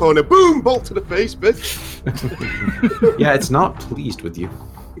part around the corner. Boom! Bolt to the face, bitch. Yeah, it's not pleased with you.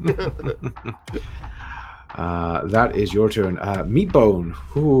 That is your turn. Meatbone.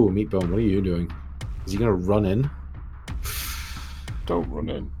 Ooh, Meatbone, what are you doing? Is he going to run in? don't run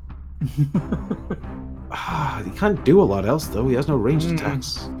in. He can't do a lot else, though. He has no ranged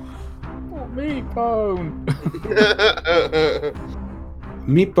attacks. Oh, Meatbone.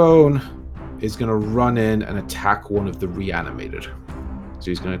 Meatbone is going to run in and attack one of the reanimated. So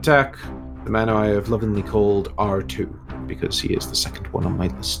he's going to attack the man I have lovingly called R2, because he is the second one on my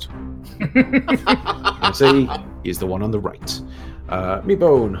list. And say he is the one on the right.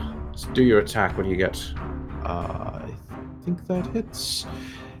 Meatbone, let's do your attack. What do you get? I think that hits.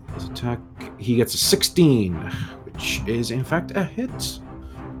 His attack, he gets a 16, which is in fact a hit.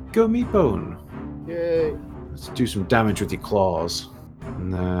 Go Meatbone. Yay. Let's do some damage with your claws.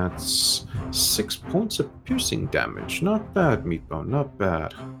 And that's 6 points of piercing damage. Not bad, Meatbone, not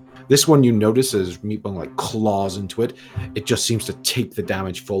bad. This one you notice as Meatbone like claws into it, it just seems to take the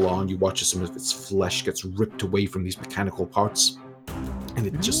damage full on. You watch as some of its flesh gets ripped away from these mechanical parts. And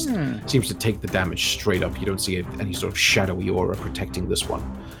it just seems to take the damage straight up. You don't see any sort of shadowy aura protecting this one.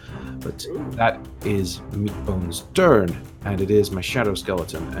 But that is Meatbone's turn. And it is my shadow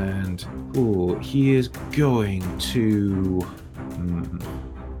skeleton. And, he is going to...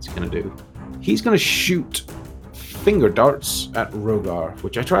 what's he going to do? He's going to shoot finger darts at Rogar,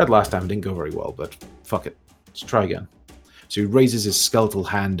 which I tried last time, didn't go very well, but fuck it. Let's try again. So he raises his skeletal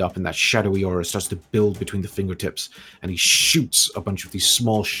hand up and that shadowy aura starts to build between the fingertips, and he shoots a bunch of these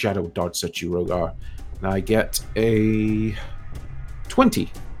small shadow darts at you, Rogar. And I get a 20.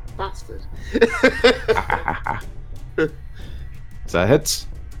 Bastard. So that hits?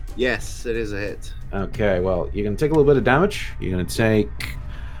 Yes, it is a hit. Okay, well, you're going to take a little bit of damage. You're going to take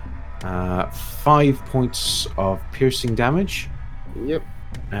 5 points of piercing damage. Yep.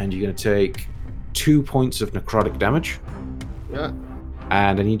 And you're going to take 2 points of necrotic damage. Yeah.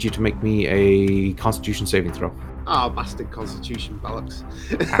 And I need you to make me a Constitution saving throw. Oh, bastard Constitution bollocks.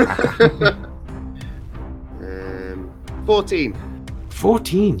 14.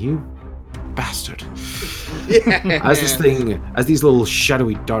 14, you bastard. Yeah. As these little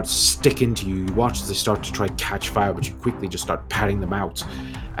shadowy darts stick into you, you watch as they start to try to catch fire, but you quickly just start patting them out,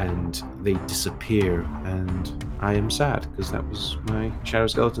 and they disappear. And I am sad, because that was my shadow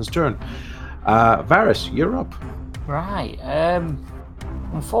skeleton's turn. Varus, you're up. Right.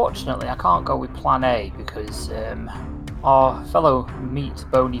 Unfortunately, I can't go with Plan A because our fellow meat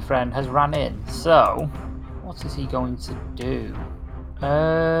bony friend has ran in. So, what is he going to do?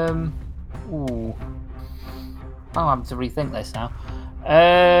 I'm having to rethink this now.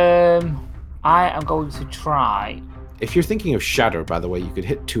 I am going to try. If you're thinking of Shatter, by the way, you could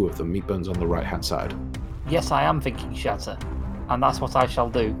hit 2 of them. Meatbone's on the right-hand side. Yes, I am thinking Shatter, and that's what I shall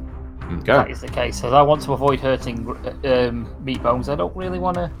do. Okay. That is the case, as I want to avoid hurting Meatbones. I don't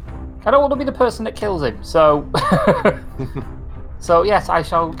want to be the person that kills him. So, so yes, I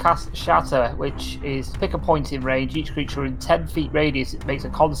shall cast Shatter, which is pick a point in range. Each creature in 10 feet radius makes a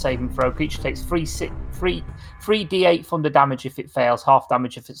con saving throw. Creature takes 3 d8 thunder damage if it fails, half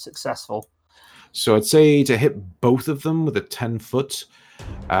damage if it's successful. So I'd say to hit both of them with a 10-foot,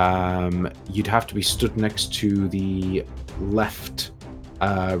 you'd have to be stood next to the left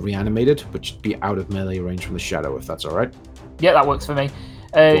reanimated, but you'd be out of melee range from the shadow, if that's all right. Yeah, that works for me.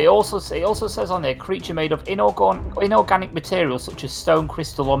 Cool. It also says on there, creature made of inorganic materials such as stone,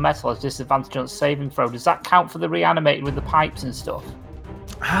 crystal, or metal has disadvantage on saving throw. Does that count for the reanimated with the pipes and stuff?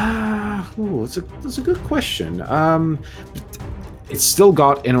 That's a good question. It's still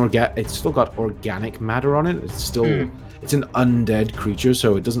got organic matter on it. It's still it's an undead creature,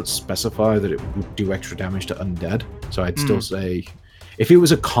 so it doesn't specify that it would do extra damage to undead. So I'd still say, if it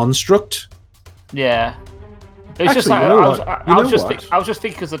was a construct, yeah, It's just Actually, like, you know I what? was just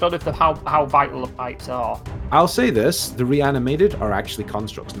thinking because I don't know how vital the pipes are. I'll say this: the reanimated are actually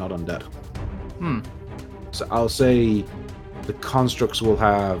constructs, not undead. So I'll say the constructs will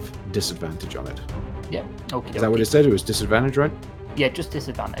have disadvantage on it. Yeah. Okay. Is that what it said? It was disadvantage, right? Yeah, just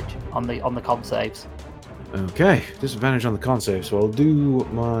disadvantage on the con saves. Okay, disadvantage on the con save. So I'll do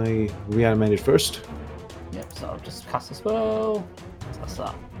my reanimated first. Yep. So I'll just cast a spell. So that's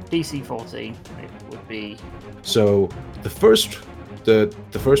that. DC 14 would be. So the first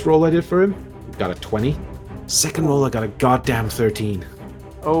roll I did for him got a 20. Second roll I got a goddamn 13.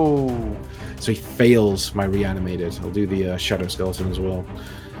 Oh. So he fails my reanimated. I'll do the shadow skeleton as well.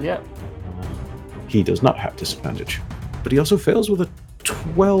 Yep. He does not have disadvantage, but he also fails with a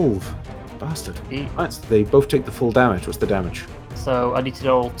 12. Bastard. Right, so they both take the full damage. What's the damage? So I need to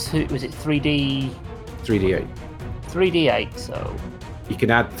roll 2. Was it 3d? 3d8. 3d8. So. You can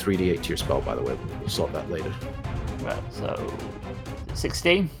add 3d8 to your spell, by the way. We'll sort that later. Right. So.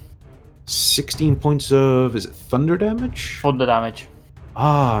 16. 16 points of, is it thunder damage? Thunder damage.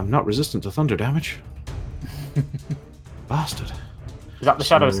 Ah, I'm not resistant to thunder damage. Bastard. Is that the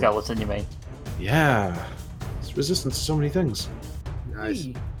shadow So- skeleton you mean? Yeah. It's resistant to so many things. Nice.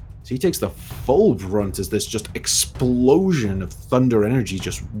 So he takes the full brunt as this just explosion of thunder energy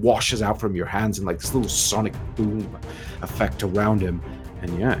just washes out from your hands and like this little sonic boom effect around him.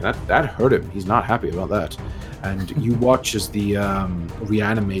 And yeah, that hurt him. He's not happy about that. And you watch as the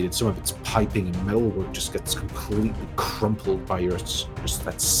reanimated, some of its piping and metalwork just gets completely crumpled by your just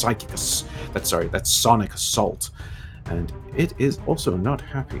that sonic assault. And it is also not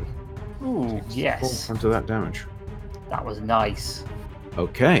happy. Ooh, yes. Onto that damage. That was nice.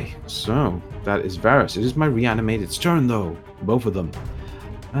 Okay, so that is Varys. It is my reanimated's turn, though. Both of them.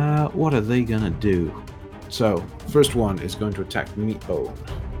 What are they gonna do? So, first one is going to attack Meatbone,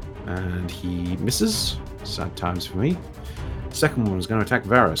 and he misses. Sad times for me. Second one is going to attack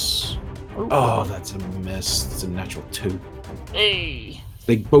Varys. Oh, that's a miss. It's a natural 2. Hey.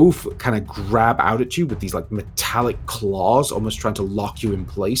 They both kind of grab out at you with these like metallic claws, almost trying to lock you in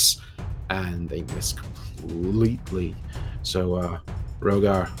place, and they miss completely. So,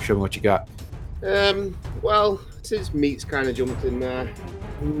 Rogar, show me what you got. Well, since Meat's kind of jumped in there.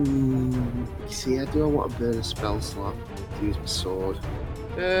 You see, I do want to burn a spell slot to use my sword.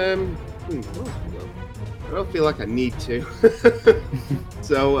 I don't feel like I need to.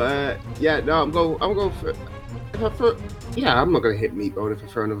 So, yeah, no, I'm going for. I'm not going to hit Meatbone if I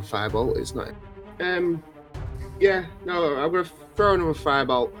throw another firebolt. It's not. Yeah, no, I'm going to throw another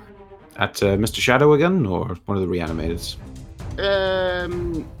firebolt. At Mr. Shadow again, or one of the reanimateds?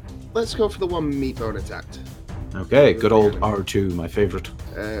 Let's go for the one Meatbone attacked. Okay, good old R2, my favorite.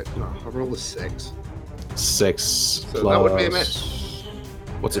 No, I'll roll a 6. 6 So plus. that would be a miss.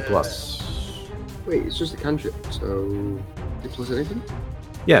 What's it plus? Wait, it's just a cantrip, so is it plus anything?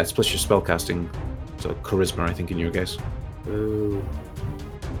 Yeah, it's plus your spellcasting. So charisma, I think, in your case. Oh.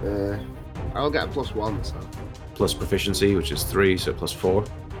 I'll get a +1, so. Plus proficiency, which is 3, so plus 4.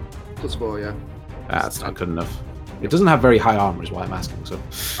 +4, yeah. That's not good enough. It doesn't have very high armor, is why I'm asking. So.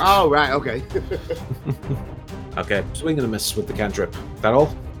 Oh, right, okay. Okay, swing and a miss with the cantrip. That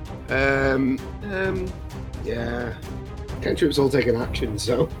all? Yeah. Cantrips all take an action,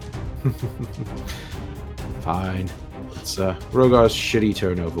 so. Fine. It's Rogar's shitty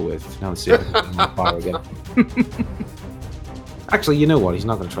turn over with. Now let's see if I can get him on fire again. Actually, you know what? He's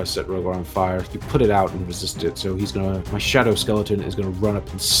not going to try to set Rogar on fire. You put it out and resist it, so he's going to... My shadow skeleton is going to run up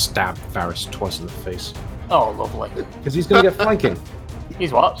and stab Varys twice in the face. Oh, lovely. Because he's going to get flanking.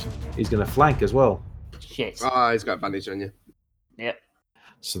 He's what? He's going to flank as well. Shit. He's got advantage on you. Yep.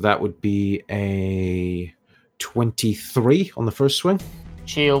 So that would be a 23 on the first swing.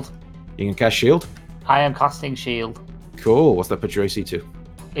 Shield. You can cast shield. I am casting shield. Cool. What's that put your AC to?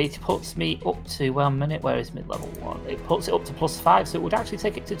 It puts me up to 1 minute. Where is mid-level 1? It puts it up to +5, so it would actually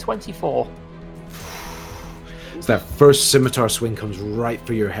take it to 24. So that first scimitar swing comes right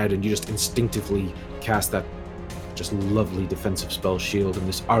through your head, and you just instinctively cast that just lovely defensive spell shield, and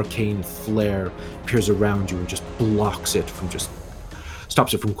this arcane flare appears around you and just blocks it from just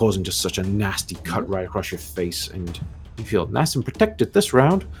stops it from causing just such a nasty cut right across your face, and you feel nice and protected this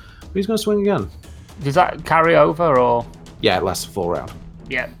round. But he's going to swing again. Does that carry over, or...? Yeah, it lasts a full round.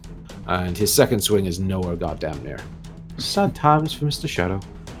 Yeah. And his second swing is nowhere goddamn near. Sad times for Mr. Shadow.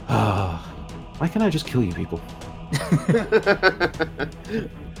 Why can't I just kill you people?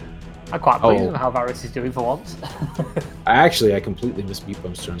 I'm quite pleased with how Varys is doing for once. I completely missed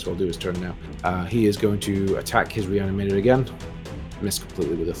Meatbone's turn, so I'll do his turn now. He is going to attack his reanimated again. Miss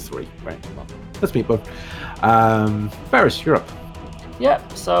completely with a 3. Right, well, that's Meatbone. Varys, you're up.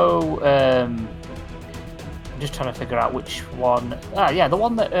 Yep, so just trying to figure out which one. Ah, yeah, the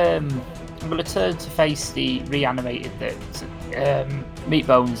one that I'm going to turn to face the reanimated that Meat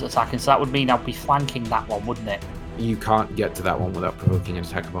Bones attacking. So that would mean I'd be flanking that one, wouldn't it? You can't get to that one without provoking an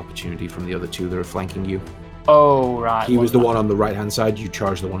attack of opportunity from the other two that are flanking you. Oh, right. He was the one on the right-hand side, you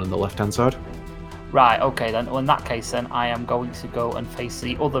charge the one on the left-hand side. Right, okay then. Well, in that case then, I am going to go and face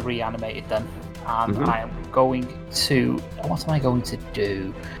the other reanimated then. And I am going to... What am I going to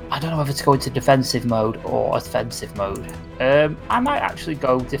do? I don't know whether to go into defensive mode or offensive mode. I might actually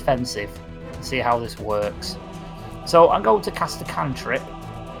go defensive and see how this works. So I'm going to cast a cantrip.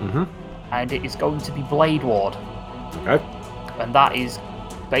 And it is going to be Blade Ward. Okay. And that is...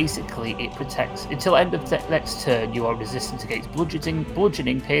 Basically, it protects... Until end of next turn, you are resistant against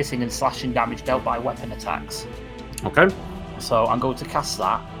bludgeoning, piercing, and slashing damage dealt by weapon attacks. Okay. So I'm going to cast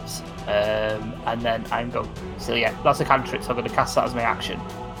that. And then I'm going... So yeah, that's a cantrip, so I'm going to cast that as my action.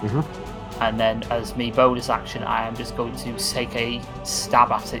 And then as my bonus action, I am just going to take a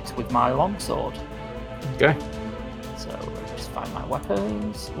stab at it with my longsword. Okay. So let me just find my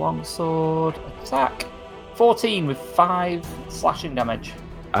weapons. Longsword, attack. 14 with 5 slashing damage.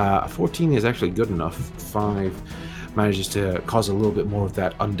 14 is actually good enough. 5 manages to cause a little bit more of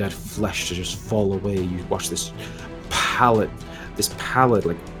that undead flesh to just fall away. You watch this pallid,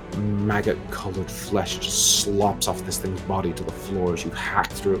 like maggot-colored flesh just slops off this thing's body to the floor as you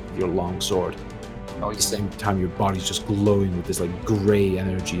hack through it with your long sword. At the same time, your body's just glowing with this like grey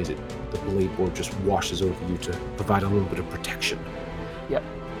energy as the blade board just washes over you to provide a little bit of protection. Yep.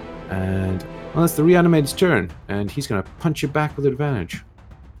 And well, it's the reanimated's turn, and he's going to punch you back with advantage.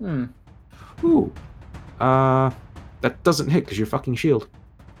 Ooh. That doesn't hit because you're fucking shield.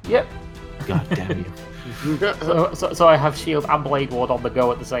 Yep. God damn you. So I have shield and blade ward on the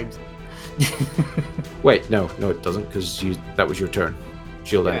go at the same time. Wait, no, it doesn't, because that was your turn.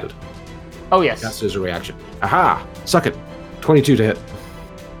 Shield ended. Oh yes. That's his reaction. Aha! Suck it. 22 to hit.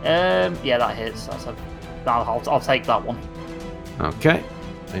 Yeah, that hits. I'll take that one. Okay.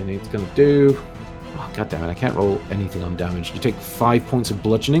 And he's gonna do... Oh, God damn it, I can't roll anything on damage. You take 5 points of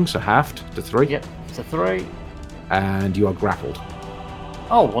bludgeoning, so halved to 3. Yep, to 3. And you are grappled.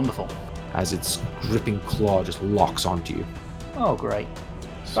 Oh, wonderful. As its gripping claw just locks onto you. Oh, great.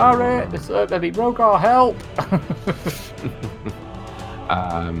 Sorry, maybe Rogar, help!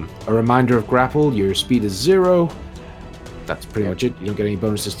 A reminder of grapple, your speed is 0. That's pretty much it. You don't get any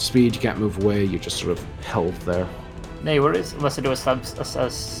bonuses to speed, you can't move away, you're just sort of held there. No worries, unless I do a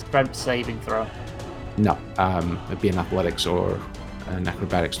strength saving throw. No, it'd be an athletics or an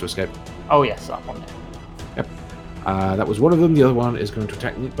acrobatics to escape. Oh yes, that one. Yep. That was one of them. The other one is going to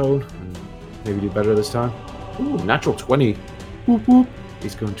attack Meatbone and maybe do better this time. Ooh, natural 20. Whoop whoop.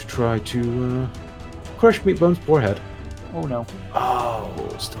 He's going to try to crush Meatbone's forehead. Oh no.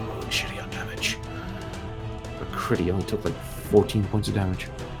 Oh, still really shitty on damage. But Critty only took like 14 points of damage.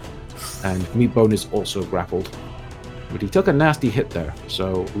 And Meatbone is also grappled. But he took a nasty hit there,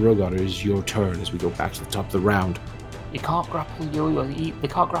 so Rogar, it is your turn as we go back to the top of the round. He can't grapple you, they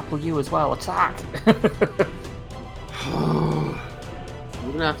can't grapple you as well, attack! I'm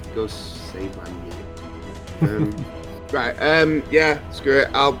gonna have to go save my meat. Right, yeah, screw it.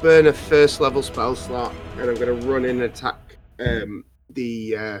 I'll burn a first level spell slot, and I'm gonna run in and attack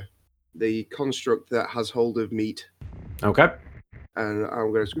the construct that has hold of meat. Okay. And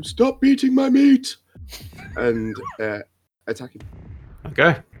I'm gonna scream, "Stop eating my meat!" and attack him.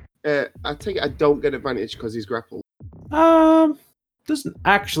 Okay. I take it I don't get advantage because he's grappled. Doesn't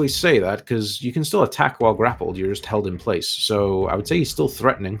actually say that, because you can still attack while grappled, you're just held in place. So I would say he's still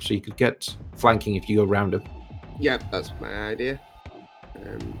threatening, so you could get flanking if you go round him. Yeah, that's my idea.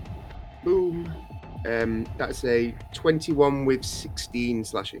 Boom. That's a 21 with 16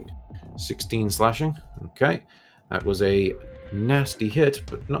 slashing. 16 slashing. Okay. That was a nasty hit,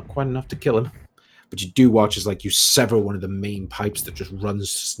 but not quite enough to kill him. But you do watch as like you sever one of the main pipes that just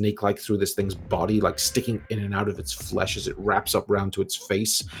runs snake-like through this thing's body, like sticking in and out of its flesh as it wraps up round to its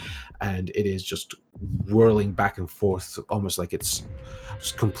face, and it is just whirling back and forth, almost like it's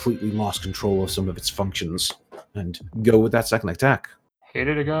just completely lost control of some of its functions. And go with that second attack. Hit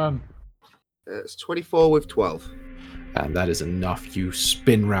it again. It's 24 with 12. And that is enough. You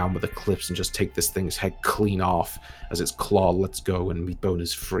spin round with the clips and just take this thing's head clean off as its claw lets go and Meatbone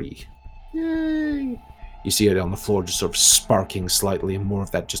is free. Yay! You see it on the floor just sort of sparking slightly, and more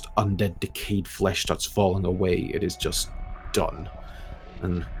of that just undead decayed flesh starts falling away. It is just done.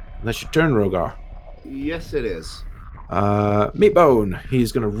 And that's your turn, Rogar. Yes, it is. Meatbone,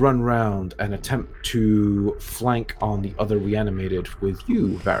 he's going to run round and attempt to flank on the other reanimated with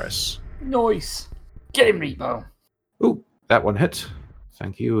you, Varys. Nice. Get him, Meatbone. Ooh, that one hit.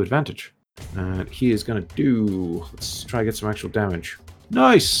 Thank you, advantage. And he is going to do... Let's try to get some actual damage.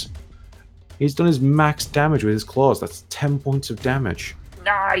 Nice! He's done his max damage with his claws. That's 10 points of damage.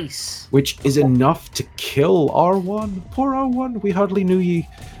 Nice! Which is enough to kill R1. Poor R1. We hardly knew ye.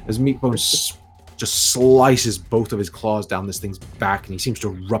 As Meatbone just slices both of his claws down this thing's back, and he seems to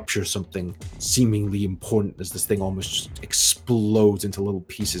rupture something seemingly important as this thing almost just explodes into little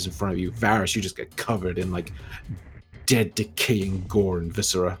pieces in front of you. Varys, you just get covered in like dead, decaying gore and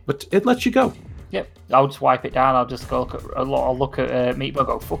viscera, but it lets you go. Yep, I'll just wipe it down. I'll just go look at Meatbone and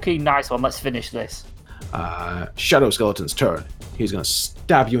go, fucking nice one, let's finish this. Shadow Skeleton's turn. He's going to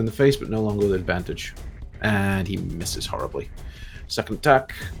stab you in the face, but no longer with advantage. And he misses horribly. Second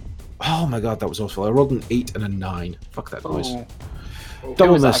attack. Oh my god, that was awful. I rolled an 8 and a 9. Fuck that noise. Who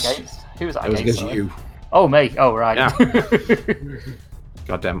Double was miss. that against? Who was that It was against? against you. Oh, me. Oh, right. Yeah.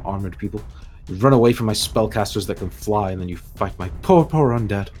 Goddamn armored people. You run away from my spellcasters that can fly, and then you fight my poor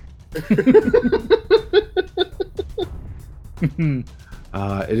undead.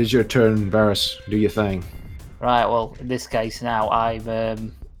 It is your turn, Varys. Do your thing. Right, well, in this case now,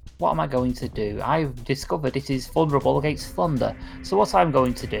 what am I going to do? I've discovered it is vulnerable against thunder. So what I'm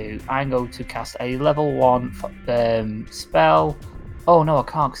going to do, I'm going to cast a level 1 spell. Oh, no, I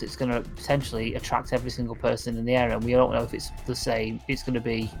can't, because it's going to potentially attract every single person in the area, and we don't know if it's the same. It's going to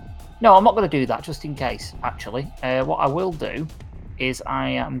be... No, I'm not going to do that, just in case, actually. What I will do is I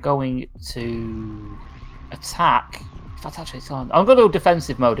am going to attack... That's actually on. I'm going to go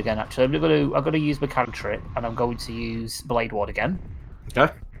defensive mode again, actually. I'm going to use my cantrip, and I'm going to use Blade Ward again.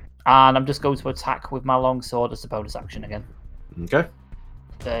 Okay. And I'm just going to attack with my longsword as a bonus action again. Okay.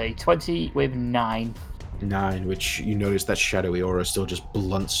 20 with 9. 9, which you notice that shadowy aura still just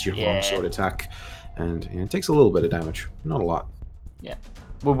blunts your longsword attack. And it takes a little bit of damage. Not a lot. Yeah.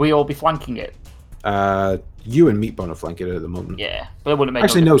 Will we all be flanking it? You and Meatbone are flanking it at the moment. Yeah. But it wouldn't make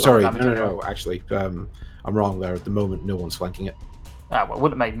Actually, no, sorry. damage anyway. No. Actually, I'm wrong there. At the moment, no one's flanking it. Ah, well, it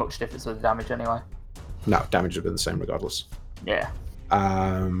wouldn't make much difference with the damage anyway. No, damage would have been the same regardless. Yeah.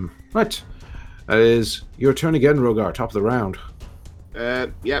 Right. That is your turn again, Rogar. Top of the round.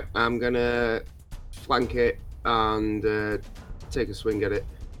 Yep, I'm gonna flank it and take a swing at it.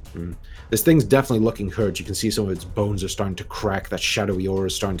 This thing's definitely looking hurt. You can see some of its bones are starting to crack. That shadowy aura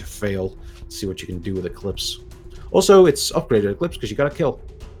is starting to fail. Let's see what you can do with Eclipse. Also, it's upgraded Eclipse because you got a kill.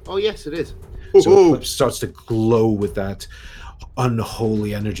 Oh yes, it is. So Eclipse starts to glow with that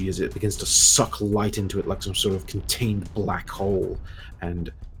unholy energy as it begins to suck light into it like some sort of contained black hole.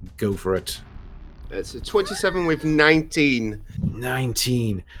 And go for it. It's a 27 with 19.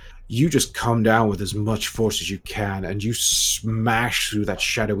 19. You just come down with as much force as you can, and you smash through that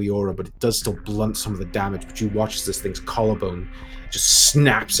shadowy aura, but it does still blunt some of the damage. But you watch as this thing's collarbone just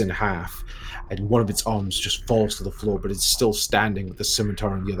snaps in half, and one of its arms just falls to the floor, but it's still standing with the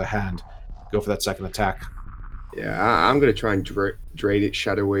scimitar in the other hand. Go for that second attack. Yeah, I'm going to try and drain its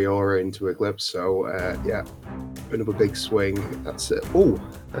shadowy aura into Eclipse. So, yeah, another big swing. That's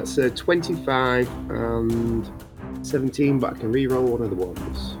that's a 25 and 17, but I can re-roll one of the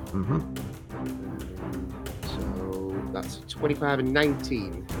ones. So that's 25 and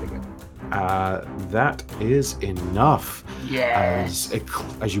 19 again. That is enough. Yes.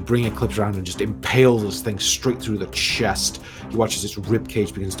 As you bring Eclipse around and just impale this thing straight through the chest, you watch as its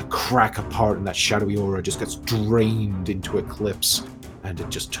ribcage begins to crack apart and that shadowy aura just gets drained into Eclipse, and it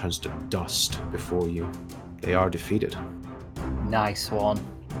just turns to dust before you. They are defeated. Nice one.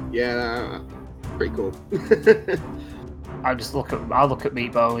 Yeah, pretty cool. I'll look at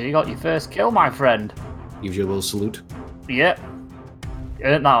Meatbone. You got your first kill, my friend. Gives you a little salute. Yep.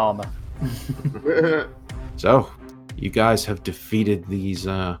 Earned that armor. So, you guys have defeated these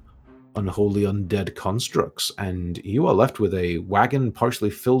unholy undead constructs, and you are left with a wagon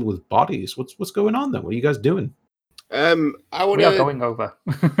partially filled with bodies. What's going on then? What are you guys doing? I want We are to. going over.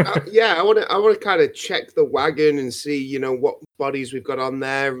 Yeah, I want to kind of check the wagon and see, what bodies we've got on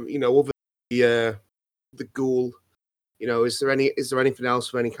there. Other than the ghoul. Is there anything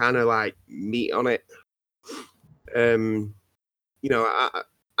else with any kind of like meat on it?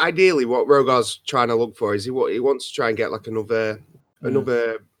 Ideally, what Rogar's trying to look for is he wants to try and get like another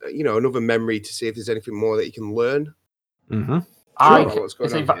memory to see if there's anything more that he can learn. Mm-hmm. What's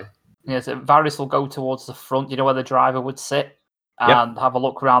going on here? Yes, Varys will go towards the front, where the driver would sit, and have a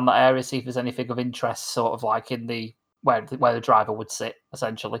look around that area, see if there's anything of interest, sort of like in the where the driver would sit,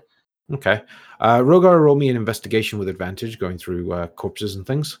 essentially. Okay. Rogar, roll me an investigation with advantage, going through corpses and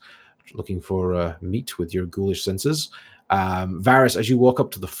things, looking for meat with your ghoulish senses. Varys, as you walk up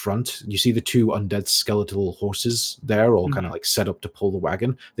to the front, you see the two undead skeletal horses there, all kind of like set up to pull the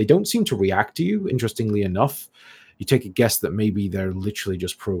wagon. They don't seem to react to you, interestingly enough. you take a guess that maybe they're literally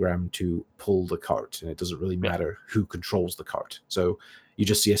just programmed to pull the cart, and it doesn't really matter who controls the cart. So you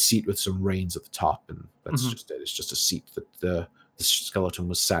just see a seat with some reins at the top, and that's just it. It's just a seat that the skeleton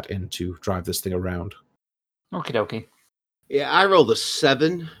was sat in to drive this thing around. Okie dokie. Yeah, I rolled a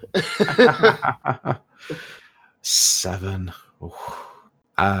 7. 7.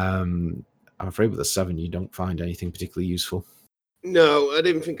 I'm afraid with a 7, you don't find anything particularly useful. No, I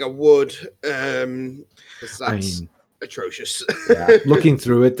didn't think I would. 'Cause that's atrocious. Yeah, looking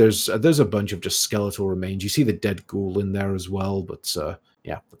through it, there's a bunch of just skeletal remains. You see the dead ghoul in there as well, but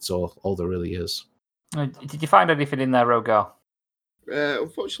yeah, that's all there really is. Did you find anything in there, Rogar?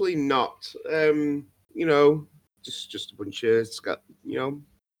 Unfortunately, not. You know, just a bunch of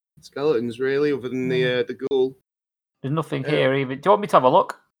skeletons, really, other than the ghoul. There's nothing here even. Do you want me to have a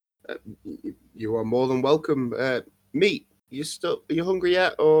look? You are more than welcome. Meat, are you hungry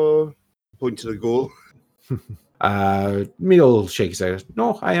yet? Or point to the ghoul. Meal shakes his head.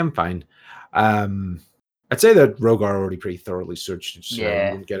 No, I am fine. I'd say that Rogar already pretty thoroughly searched it, so you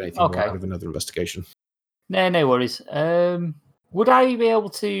wouldn't get anything more out of another investigation. No worries. Would I be able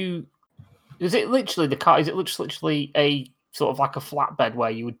to? Is it literally the car? Is it literally a sort of like a flatbed where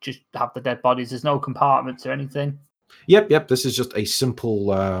you would just have the dead bodies? There's no compartments or anything. Yep. This is just a simple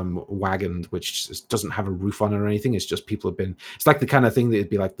wagon which doesn't have a roof on it or anything. It's just people have been. It's like the kind of thing that it'd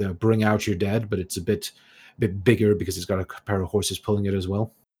be like the Bring Out Your Dead, but it's a bit bigger because it's got a pair of horses pulling it as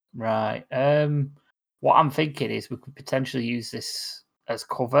well. Right. What I'm thinking is we could potentially use this as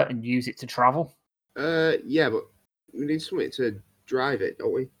cover and use it to travel. Yeah, but we need something to drive it,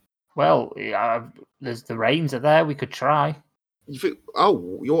 don't we? Well, there's the reins are there. We could try. You think?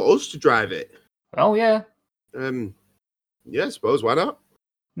 Oh, you want us to drive it? Oh yeah. Yeah, I suppose. Why not?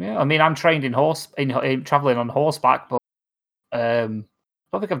 Yeah, I mean, I'm trained in traveling on horseback, but I don't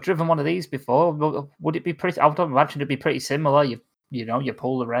think I've driven one of these before. Would it be pretty? I would imagine it'd be pretty similar. You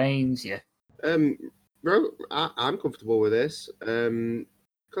pull the reins. Bro, I'm comfortable with this.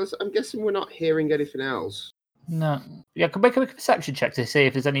 Because I'm guessing we're not hearing anything else. No. Yeah, could make a perception check to see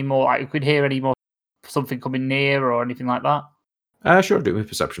if there's any more. Like, we could hear any more something coming near or anything like that. Sure, do with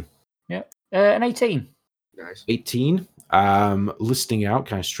perception. Yeah, an 18. Nice. 18. Listening out,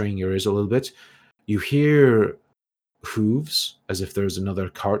 kind of straining your ears a little bit. You hear hooves as if there's another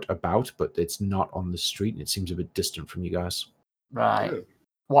cart about, but it's not on the street, and it seems a bit distant from you guys. Right. Oh.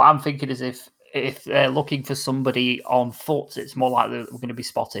 What I'm thinking is if they're looking for somebody on foot, it's more likely that we're going to be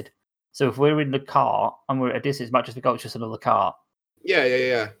spotted. So if we're in the car and we're at a distance, much as we go, it's just another car.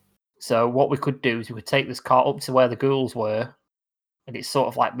 Yeah. So what we could do is we could take this car up to where the ghouls were, and it's sort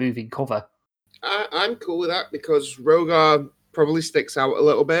of like moving cover. I'm cool with that because Rogar probably sticks out a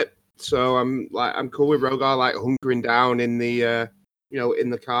little bit. So I'm cool with Rogar like hunkering down in the in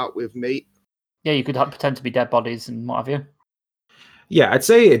the cart with meat. Yeah, you could pretend to be dead bodies and what have you. Yeah, I'd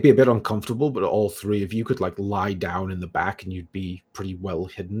say it'd be a bit uncomfortable, but all three of you could like lie down in the back and you'd be pretty well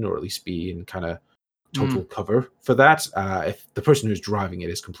hidden, or at least be in kind of total cover for that. If the person who's driving it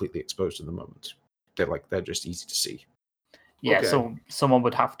is completely exposed at the moment, they're just easy to see. Yeah, okay. So someone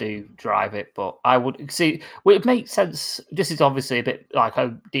would have to drive it, but I would see. Well, it makes sense. This is obviously a bit like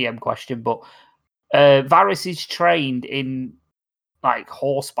a DM question, but Varys is trained in like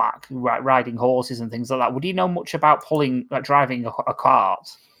horseback, riding horses and things like that. Would he know much about driving a cart?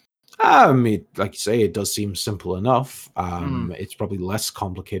 I mean, like you say, it does seem simple enough. It's probably less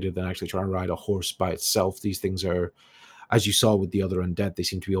complicated than actually trying to ride a horse by itself. These things are, as you saw with the other undead, they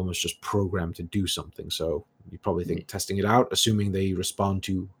seem to be almost just programmed to do something. So you probably think testing it out, assuming they respond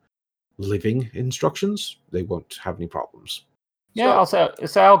to living instructions, they won't have any problems. Yeah,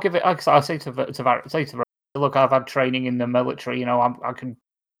 I'll give it. I'll say to Varys, look, I've had training in the military. I can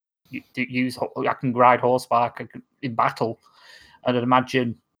ride horseback in battle. I'd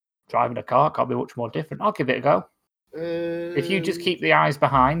imagine driving a car can't be much more different. I'll give it a go. If you just keep the eyes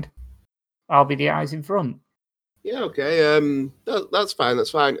behind, I'll be the eyes in front. Yeah, okay. That's fine.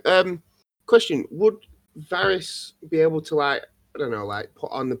 That's fine. Question: would Varys be able to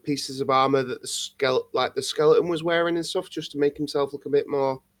put on the pieces of armor that the skeleton was wearing and stuff, just to make himself look a bit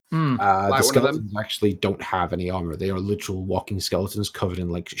more? The skeletons actually don't have any armor. They are literal walking skeletons covered in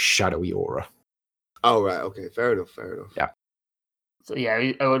like shadowy aura. Oh right, okay, fair enough. Yeah. So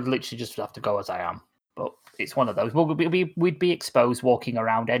yeah, I would literally just have to go as I am. But it's one of those. Well, we'd be exposed walking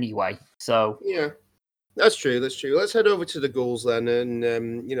around anyway. So yeah, that's true. Let's head over to the ghouls then,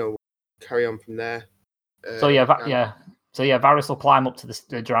 and carry on from there. So Varys will climb up to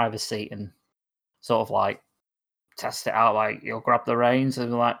the driver's seat and sort of like test it out. Like you'll grab the reins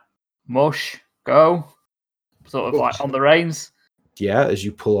and like mush, go, sort of like on the reins. Yeah, as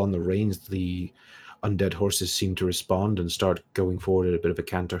you pull on the reins, the undead horses seem to respond and start going forward at a bit of a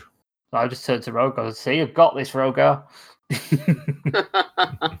canter. So I just turned to Rogar and say, "You've got this, Rogar."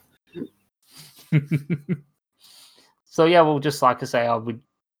 So yeah, well, just like I say, I would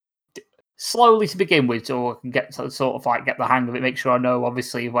slowly to begin with, so I can get to sort of like get the hang of it. Make sure I know,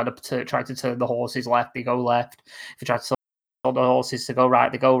 obviously, when I try to turn the horses left, they go left. If I try to tell the horses to go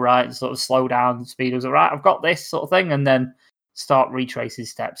right, they go right, and sort of slow down the speed. I was right, I've got this sort of thing, and then start retracing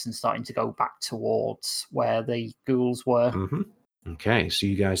steps and starting to go back towards where the ghouls were. Mm-hmm. Okay, so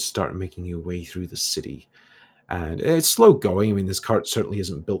you guys start making your way through the city. And it's slow going. I mean, this cart certainly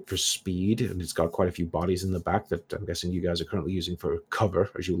isn't built for speed, and it's got quite a few bodies in the back that I'm guessing you guys are currently using for cover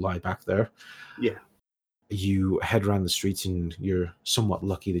as you lie back there. Yeah. You head around the streets, and you're somewhat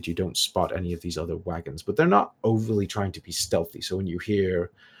lucky that you don't spot any of these other wagons, but they're not overly trying to be stealthy. So when you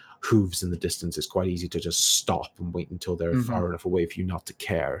hear hooves in the distance, it's quite easy to just stop and wait until they're far enough away for you not to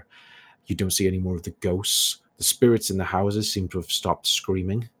care. You don't see any more of the ghosts. The spirits in the houses seem to have stopped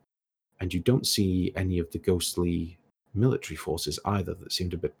screaming. And you don't see any of the ghostly military forces either that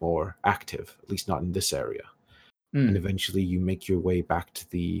seemed a bit more active, at least not in this area. And eventually you make your way back to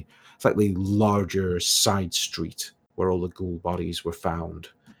the slightly larger side street where all the ghoul bodies were found.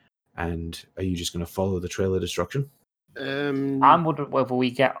 And are you just going to follow the trail of destruction? I'm wondering whether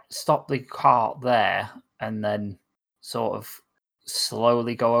we stop the cart there and then sort of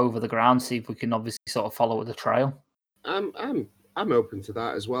slowly go over the ground, see if we can obviously sort of follow the trail. I'm open to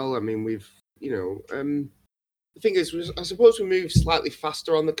that as well. I mean, we've, the thing is, I suppose we move slightly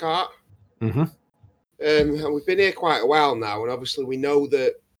faster on the cart. Mm-hmm. And we've been here quite a while now, and obviously we know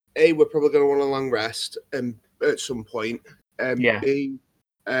that A, we're probably going to want a long rest at some point. B,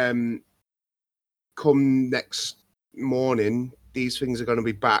 come next morning, these things are going to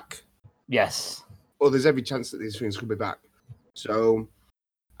be back. Yes. Well, there's every chance that these things could be back. So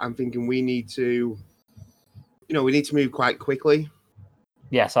I'm thinking we need to move quite quickly.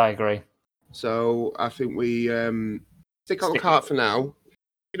 Yes, I agree. So I think we stick on the cart for now.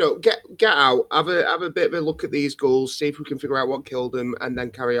 Get out, have a bit of a look at these ghouls, see if we can figure out what killed them, and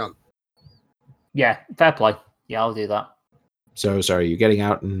then carry on. Yeah, fair play. Yeah, I'll do that. So, sorry, you're getting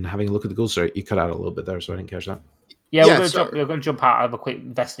out and having a look at the ghouls? Sorry, you cut out a little bit there, so I didn't catch that. Yeah, we're going to jump out, have a quick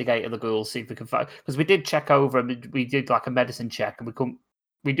investigate of the ghouls, see if we can find... Because we did check over, and we did like a medicine check, and we couldn't...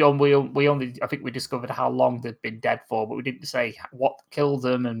 We only, I think we discovered how long they'd been dead for, but we didn't say what killed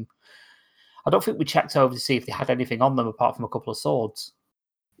them, and I don't think we checked over to see if they had anything on them apart from a couple of swords.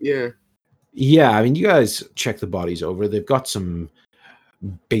 Yeah. Yeah, I mean, you guys check the bodies over. They've got some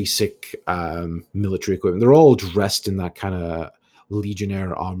basic military equipment. They're all dressed in that kind of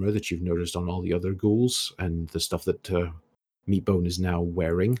legionnaire armor that you've noticed on all the other ghouls and the stuff that Meatbone is now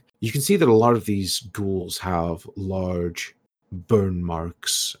wearing. You can see that a lot of these ghouls have large burn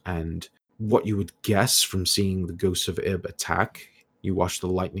marks, and what you would guess from seeing the Ghosts of Ib attack, you watched the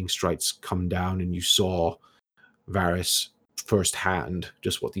lightning strikes come down and you saw Varys firsthand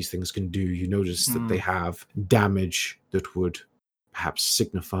just what these things can do. You notice that they have damage that would perhaps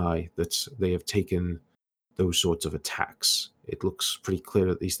signify that they have taken those sorts of attacks. It looks pretty clear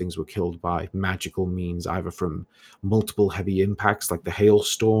that these things were killed by magical means, either from multiple heavy impacts like the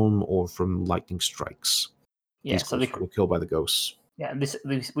hailstorm or from lightning strikes. Yeah, these were killed by the ghosts. Yeah, and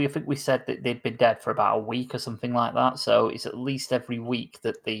we think we said that they'd been dead for about a week or something like that. So it's at least every week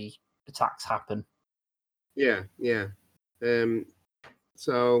that the attacks happen. Yeah.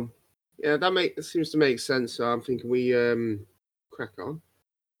 So yeah, that seems to make sense. So I'm thinking we crack on.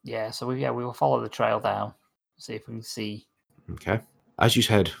 Yeah. So we will follow the trail down, see if we can see. Okay. As you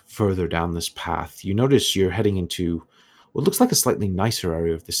head further down this path, you notice you're heading into what looks like a slightly nicer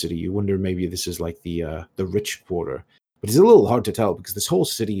area of the city. You wonder maybe this is like the rich quarter, but it's a little hard to tell because this whole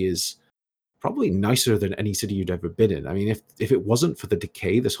city is probably nicer than any city you'd ever been in. I mean, if it wasn't for the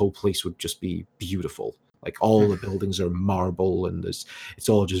decay, this whole place would just be beautiful. Like all the buildings are marble, and it's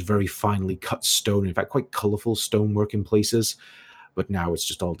all just very finely cut stone. In fact, quite colorful stonework in places. But now it's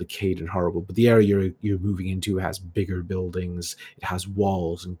just all decayed and horrible. But the area you're moving into has bigger buildings. It has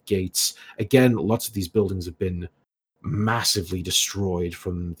walls and gates. Again, lots of these buildings have been massively destroyed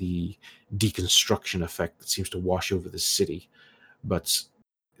from the deconstruction effect that seems to wash over the city. But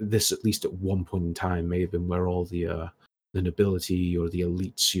this, at least at one point in time, may have been where all the nobility or the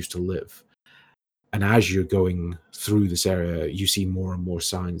elites used to live. And as you're going through this area, you see more and more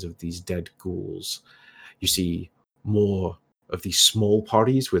signs of these dead ghouls. You see more of these small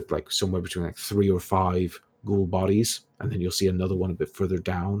parties with like somewhere between like 3 or 5 ghoul bodies, and then you'll see another one a bit further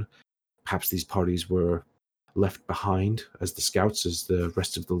down. Perhaps these parties were left behind as the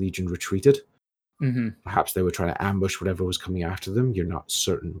rest of the Legion retreated. Mm-hmm. Perhaps they were trying to ambush whatever was coming after them. You're not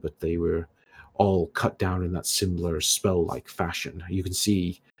certain, but they were all cut down in that similar spell-like fashion. You can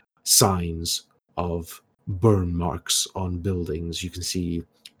see signs of burn marks on buildings. You can see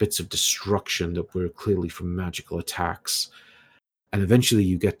bits of destruction that were clearly from magical attacks. And eventually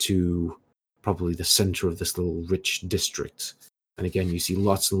you get to probably the center of this little rich district. And again, you see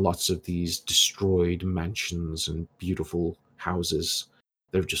lots and lots of these destroyed mansions and beautiful houses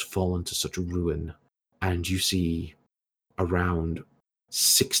that have just fallen to such ruin. And you see around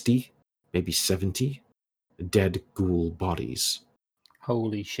 60, maybe 70 dead ghoul bodies.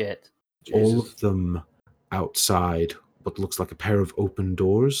 Holy shit. All of them outside what looks like a pair of open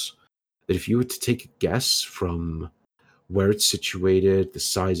doors, that if you were to take a guess from where it's situated, the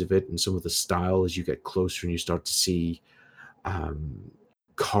size of it, and some of the style as you get closer and you start to see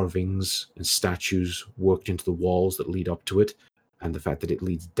carvings and statues worked into the walls that lead up to it, and the fact that it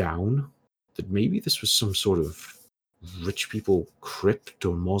leads down, that maybe this was some sort of rich people crypt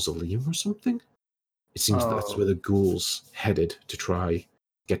or mausoleum or something. It seems that that's where the ghouls headed to try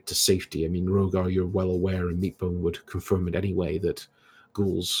get to safety. I mean, Rogar, you're well aware, and Meatbone would confirm it anyway, that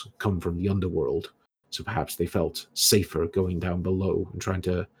ghouls come from the underworld, so perhaps they felt safer going down below and trying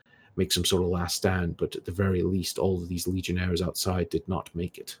to make some sort of last stand, but at the very least, all of these legionnaires outside did not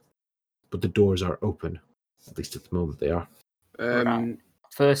make it. But the doors are open, at least at the moment they are. Right.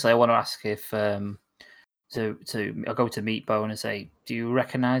 Firstly, I want to ask if I'll go to Meatbone and say, do you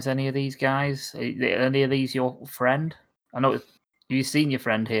recognise any of these guys? Are any of these your friend? I know you've seen your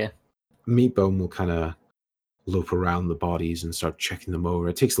friend here. Meatbone will kind of lope around the bodies and start checking them over.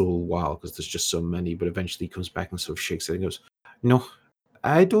 It takes a little while because there's just so many, but eventually he comes back and sort of shakes it and goes, "No,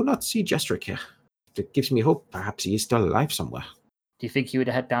 I do not see Jestrick here. It gives me hope. Perhaps he is still alive somewhere." Do you think he would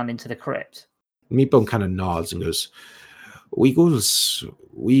head down into the crypt? Meatbone kind of nods and goes, "We ghouls,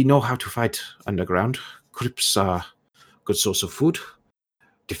 we know how to fight underground. Crypts are a good source of food.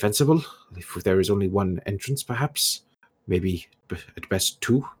 Defensible, if there is only one entrance, perhaps. Maybe at best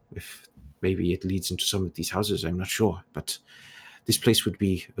two, if maybe it leads into some of these houses, I'm not sure. But this place would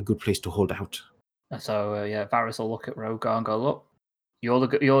be a good place to hold out." So Varys will look at Rogar and go, "Look, you're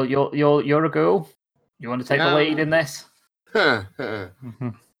a ghoul. You want to take the lead in this?"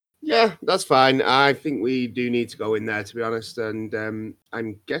 Yeah, that's fine. I think we do need to go in there, to be honest. And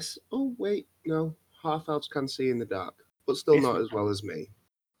I'm guess. Oh wait, no, half elves can see in the dark, but still not as well as me.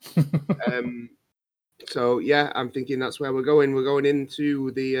 So yeah, I'm thinking that's where we're going. We're going into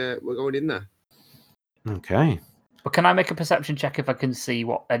the. We're going in there. Okay. But can I make a perception check if I can see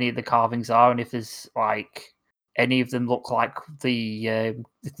what any of the carvings are, and if there's like any of them look like the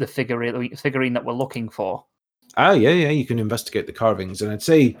figurine that we're looking for? Yeah. You can investigate the carvings, and I'd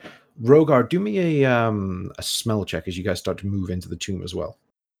say, Rogar, do me a smell check as you guys start to move into the tomb as well.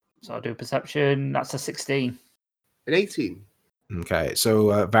 So I'll do perception. That's a 16. An 18. Okay,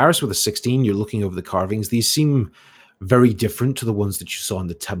 so Varys with a 16, you're looking over the carvings. These seem very different to the ones that you saw in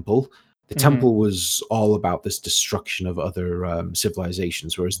the temple. The temple was all about this destruction of other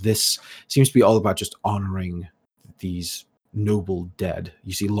civilizations, whereas this seems to be all about just honoring these noble dead.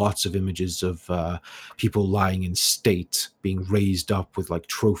 You see lots of images of people lying in state, being raised up with like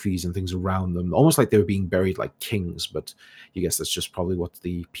trophies and things around them, almost like they were being buried like kings, but I guess that's just probably what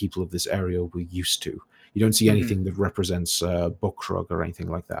the people of this area were used to. You don't see anything that represents Bokrug or anything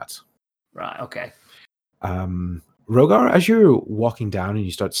like that. Right, okay. Rogar, as you're walking down and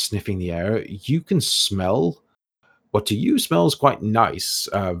you start sniffing the air, you can smell what to you smells quite nice.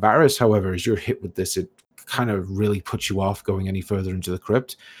 Varys, however, as you're hit with this, it kind of really puts you off going any further into the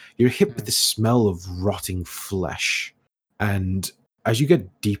crypt. You're hit with the smell of rotting flesh. And as you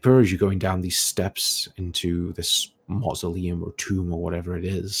get deeper, as you're going down these steps into this mausoleum or tomb or whatever it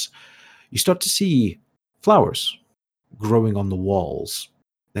is, you start to see flowers growing on the walls.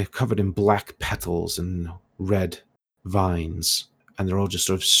 They're covered in black petals and red vines, and they're all just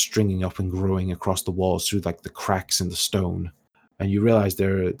sort of stringing up and growing across the walls through like the cracks in the stone. And you realize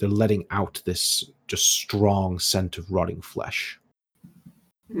they're letting out this just strong scent of rotting flesh.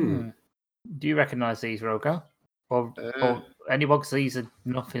 Do you recognize these, Rogar? Or anyone? Because these are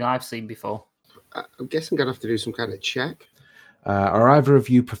nothing I've seen before. I guess I'm gonna have to do some kind of check. Are either of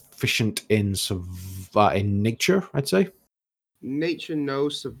you proficient in nature, I'd say? Nature, no.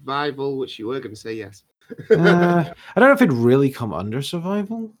 Survival, which you were going to say yes. I don't know if it'd really come under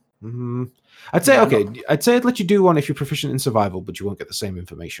survival. I'd say, I'd let you do one if you're proficient in survival, but you won't get the same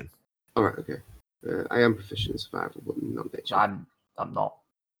information. All right, okay. I am proficient in survival, but not nature. I'm not.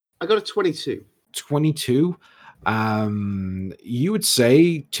 I got a 22. 22? You would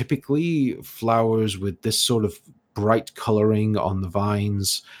say typically flowers with this sort of bright coloring on the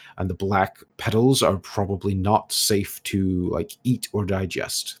vines and the black petals are probably not safe to like eat or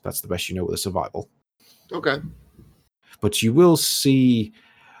digest. That's the best you know with the survival. Okay. But you will see,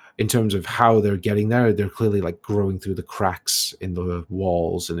 in terms of how they're getting there, they're clearly like growing through the cracks in the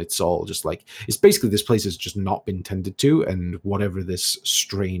walls, and it's all just like, it's basically this place has just not been tended to, and whatever this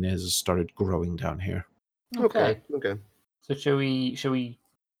strain is has started growing down here. Okay. So should we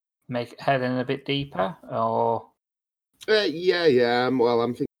head in a bit deeper, or Yeah. Well,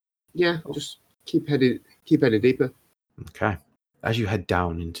 I'm thinking. Yeah, just keep heading deeper. Okay. As you head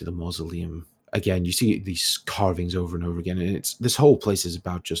down into the mausoleum, again, you see these carvings over and over again, and it's this whole place is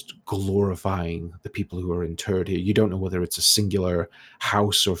about just glorifying the people who are interred here. You don't know whether it's a singular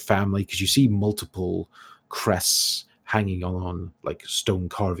house or family, because you see multiple crests hanging on like stone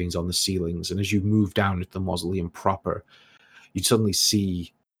carvings on the ceilings. And as you move down into the mausoleum proper, you suddenly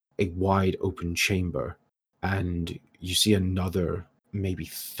see a wide open chamber, and you see another maybe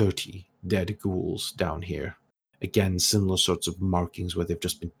 30 dead ghouls down here. Again, similar sorts of markings where they've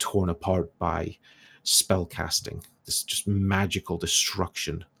just been torn apart by spell casting. This just magical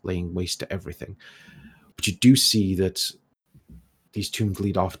destruction, laying waste to everything. But you do see that these tombs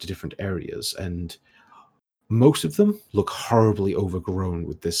lead off to different areas, and most of them look horribly overgrown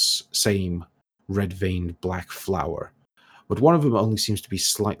with this same red-veined black flower. But one of them only seems to be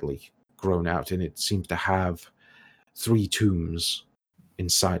slightly grown out, and it seems to have 3 tombs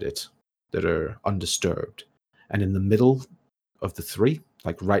inside it that are undisturbed. And in the middle of the 3,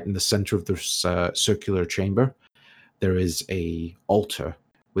 like right in the center of this circular chamber, there is a altar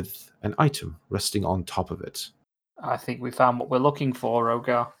with an item resting on top of it. I think we found what we're looking for,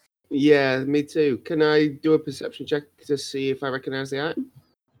 Rogar. Yeah, me too. Can I do a perception check to see if I recognize the item?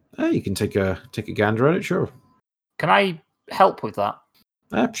 You can take a gander at it, sure. Can I help with that?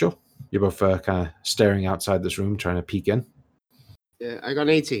 Sure. You're both kind of staring outside this room, trying to peek in. Yeah, I got an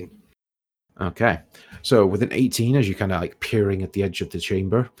 18. Okay. So with an 18, as you kind of like peering at the edge of the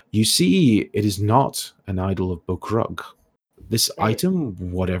chamber, you see it is not an idol of Bokrug. This item,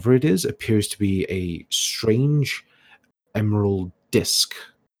 whatever it is, appears to be a strange emerald disc,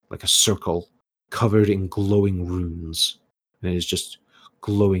 like a circle, covered in glowing runes. And it is just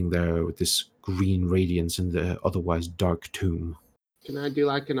glowing there with this green radiance in the otherwise dark tomb. Can I do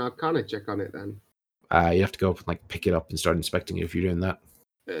like an arcana check on it then? You have to go up and like pick it up and start inspecting it if you're doing that.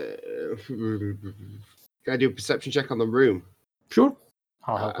 Can I do a perception check on the room? Sure.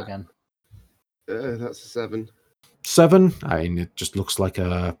 I'll help again. That's a 7. 7. I mean, it just looks like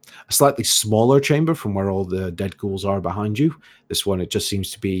a slightly smaller chamber from where all the dead ghouls are behind you. This one, it just seems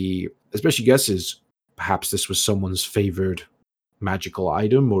to be, as best you guess, is perhaps this was someone's favored magical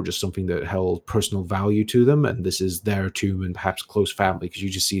item or just something that held personal value to them, and this is their tomb and perhaps close family, because you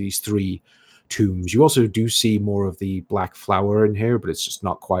just see these 3 tombs. You also do see more of the black flower in here, but it's just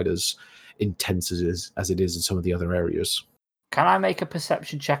not quite as intense as it is in some of the other areas. Can I make a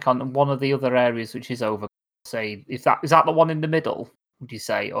perception check on one of the other areas which is over? Say, is that the one in the middle, would you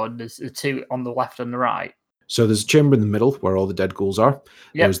say? Or there's the 2 on the left and the right? So there's a chamber in the middle where all the dead ghouls are.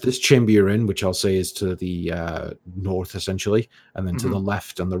 Yep. There's this chamber you're in, which I'll say is to the north, essentially. And then to the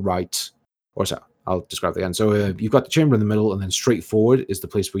left and the right. Or so, I'll describe it again. So you've got the chamber in the middle, and then straight forward is the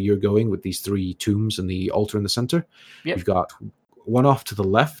place where you're going with these 3 tombs and the altar in the center. Yep. You've got one off to the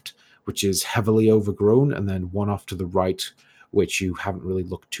left, which is heavily overgrown, and then one off to the right, which you haven't really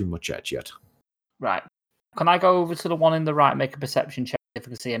looked too much at yet. Right. Can I go over to the one in the right and make a perception check if I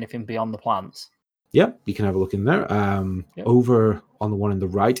can see anything beyond the plants? Yeah, you can have a look in there. Over on the one in the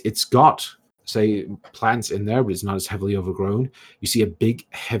right, it's got, say, plants in there, but it's not as heavily overgrown. You see a big,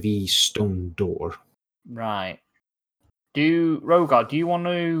 heavy stone door. Right. Rogar, do you want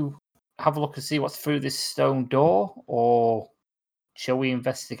to have a look and see what's through this stone door, or shall we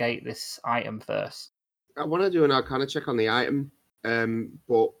investigate this item first? I want to do an arcana check on the item,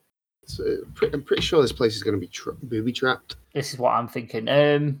 but I'm pretty sure this place is going to be booby trapped. This is what I'm thinking.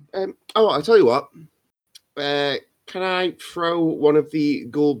 I'll tell you what. Can I throw one of the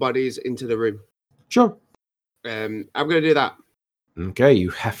ghoul bodies into the room? Sure. I'm going to do that. Okay, you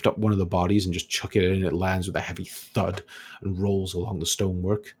heft up one of the bodies and just chuck it in. It lands with a heavy thud and rolls along the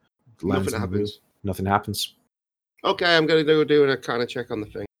stonework. Nothing happens. Nothing happens. Okay, I'm going to do an arcana check on the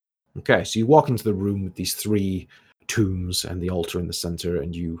thing. Okay, so you walk into the room with these 3 tombs and the altar in the center,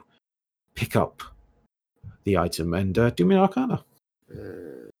 and you pick up the item and do me an arcana.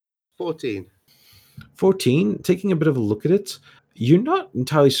 14. 14, taking a bit of a look at it. You're not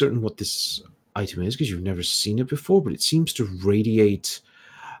entirely certain what this item is because you've never seen it before, but it seems to radiate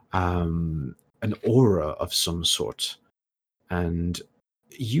an aura of some sort. And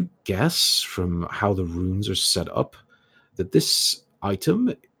You guess from how the runes are set up that this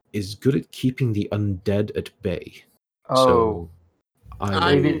item is good at keeping the undead at bay. Oh, So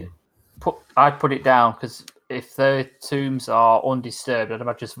I maybe I'd put it down because if the tombs are undisturbed, I'd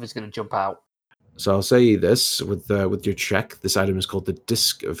imagine something's going to jump out. So I'll say this with your check. This item is called the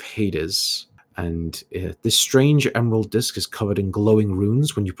Disc of Hades, and this strange emerald disc is covered in glowing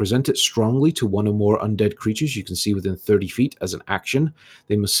runes. When you present it strongly to one or more undead creatures you can see within 30 feet as an action,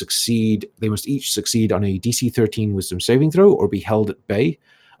 they must each succeed on a DC 13 Wisdom saving throw or be held at bay.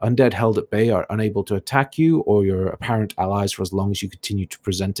 Undead held at bay are unable to attack you or your apparent allies for as long as you continue to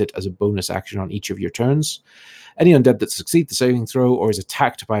present it as a bonus action on each of your turns. Any undead that succeeds the saving throw or is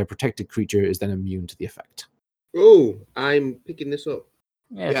attacked by a protected creature is then immune to the effect. Oh, I'm picking this up.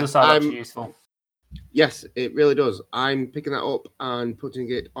 Yeah, it does sound actually useful. Yes, it really does. I'm picking that up and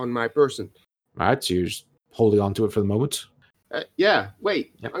putting it on my person. All right, so you're just holding on to it for the moment? Yeah,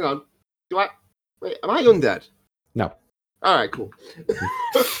 wait, Yep. Hang on. Am I undead? No. All right, cool.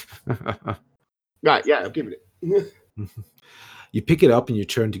 Right, yeah, I'm keeping it. You pick it up and you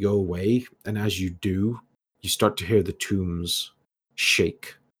turn to go away, and as you do, you start to hear the tombs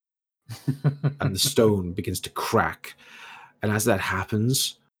shake, and the stone begins to crack. And as that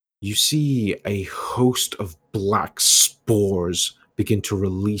happens, you see a host of black spores begin to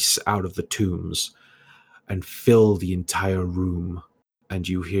release out of the tombs and fill the entire room, and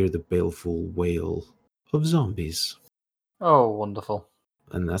you hear the baleful wail of zombies. Oh, wonderful.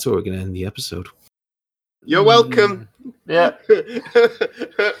 And that's where we're going to end the episode. You're welcome. Yeah.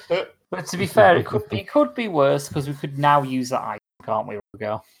 But to be fair, it could be worse because we could now use that item, can't we,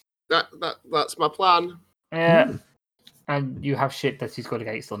 Rogar? That's my plan. Yeah. And you have shit that he's good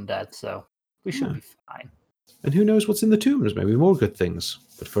against undead, so we should be fine. And who knows what's in the tombs? Maybe more good things.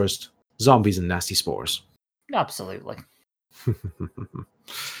 But first, zombies and nasty spores. Absolutely.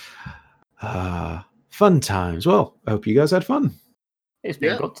 Fun times. Well, I hope you guys had fun. It's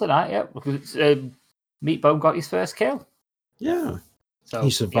been good tonight, yeah. Because Meatbone got his first kill. Yeah. So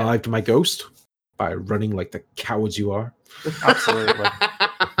You survived my ghost by running like the cowards you are. Absolutely.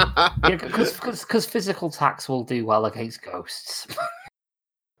 Because physical attacks will do well against ghosts.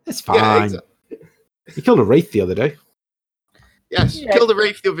 It's fine. Yeah, exactly. You killed a wraith the other day. Yes, killed a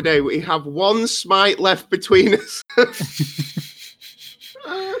wraith the other day. We have one smite left between us.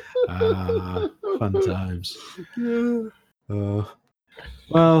 Fun times.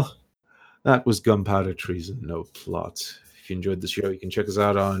 Well, that was Gunpowder Treason, No Plot. If you enjoyed the show, you can check us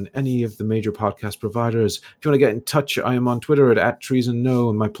out on any of the major podcast providers. If you want to get in touch, I am on Twitter at @TreasonNo,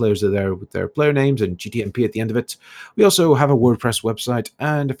 and my players are there with their player names and GTMP at the end of it. We also have a WordPress website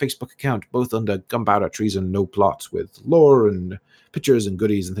and a Facebook account, both under Gunpowder Treason, No Plot, with lore and pictures and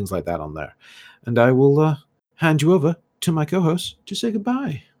goodies and things like that on there. And I will hand you over to my co-host to say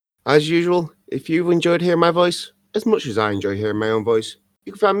goodbye. As usual, if you've enjoyed hearing my voice as much as I enjoy hearing my own voice,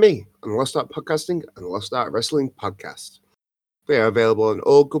 you can find me on the Lost Art Podcasting and the Lost Art Wrestling Podcast. They are available on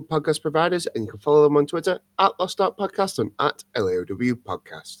all good podcast providers, and you can follow them on Twitter at Lost Art Podcast and at LAOW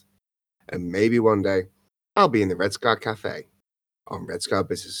Podcast. And maybe one day, I'll be in the Red Scar Cafe on Red Scar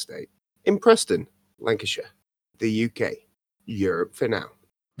Business Estate in Preston, Lancashire, the UK, Europe for now.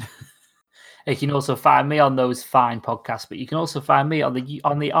 You can also find me on those fine podcasts, but you can also find me on the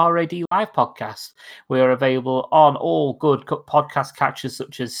RAD Live podcast. We are available on all good podcast catchers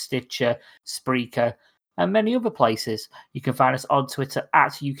such as Stitcher, Spreaker, and many other places. You can find us on Twitter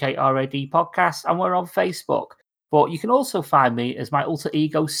at UKRAD Podcast, and we're on Facebook. But you can also find me as my alter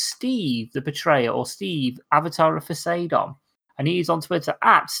ego, Steve the Betrayer, or Steve, Avatar of Poseidon. And he is on Twitter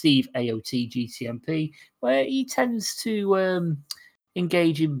at SteveAOTGTMP, where he tends to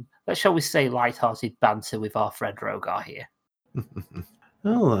engage in, shall we say, light-hearted banter with our friend Rogar here.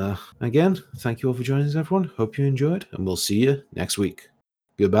 Well, again, thank you all for joining us, everyone. Hope you enjoyed, and we'll see you next week.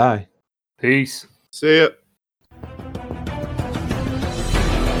 Goodbye. Peace. See ya.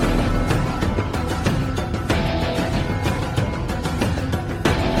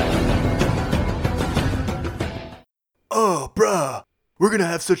 Oh, bruh, we're gonna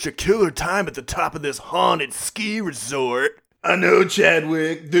have such a killer time at the top of this haunted ski resort. I know,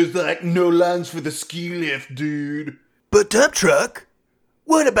 Chadwick. There's like no lines for the ski lift, dude. But Dump Truck,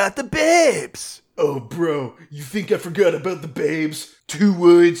 what about the babes? Oh, bro, you think I forgot about the babes? 2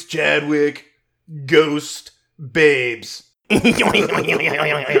 words, Chadwick. Ghost babes.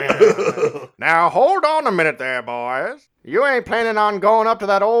 Now, hold on a minute there, boys. You ain't planning on going up to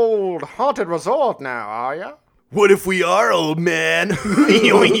that old haunted resort now, are ya? What if we are, old man?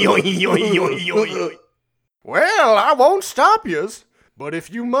 Well, I won't stop yous. But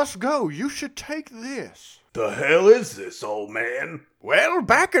if you must go, you should take this. The hell is this, old man? Well,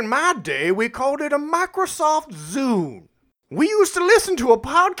 back in my day, we called it a Microsoft Zune. We used to listen to a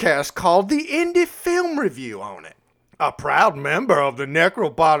podcast called the Indie Film Review on it. A proud member of the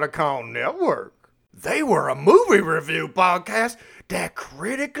Necroboticon Network. They were a movie review podcast that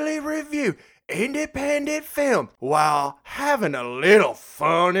critically reviewed independent film while having a little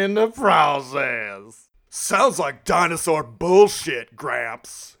fun in the process. Sounds like dinosaur bullshit,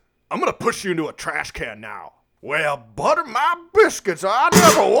 Gramps. I'm gonna push you into a trash can now. Well, butter my biscuits, I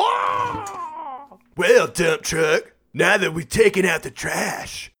never was. Well, dump truck, now that we've taken out the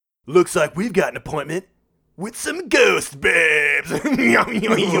trash, looks like we've got an appointment with some ghost babes. Listen to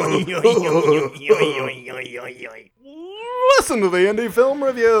the Indie Film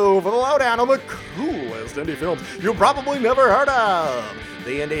Review for the lowdown on the coolest indie films you probably never heard of.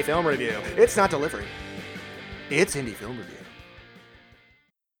 The Indie Film Review. It's not delivery. It's Indie Film Review.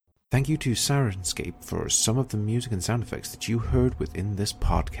 Thank you to Sirenscape for some of the music and sound effects that you heard within this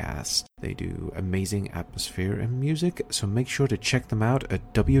podcast. They do amazing atmosphere and music, so make sure to check them out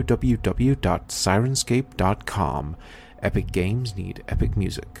at www.sirenscape.com. Epic games need epic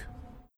music.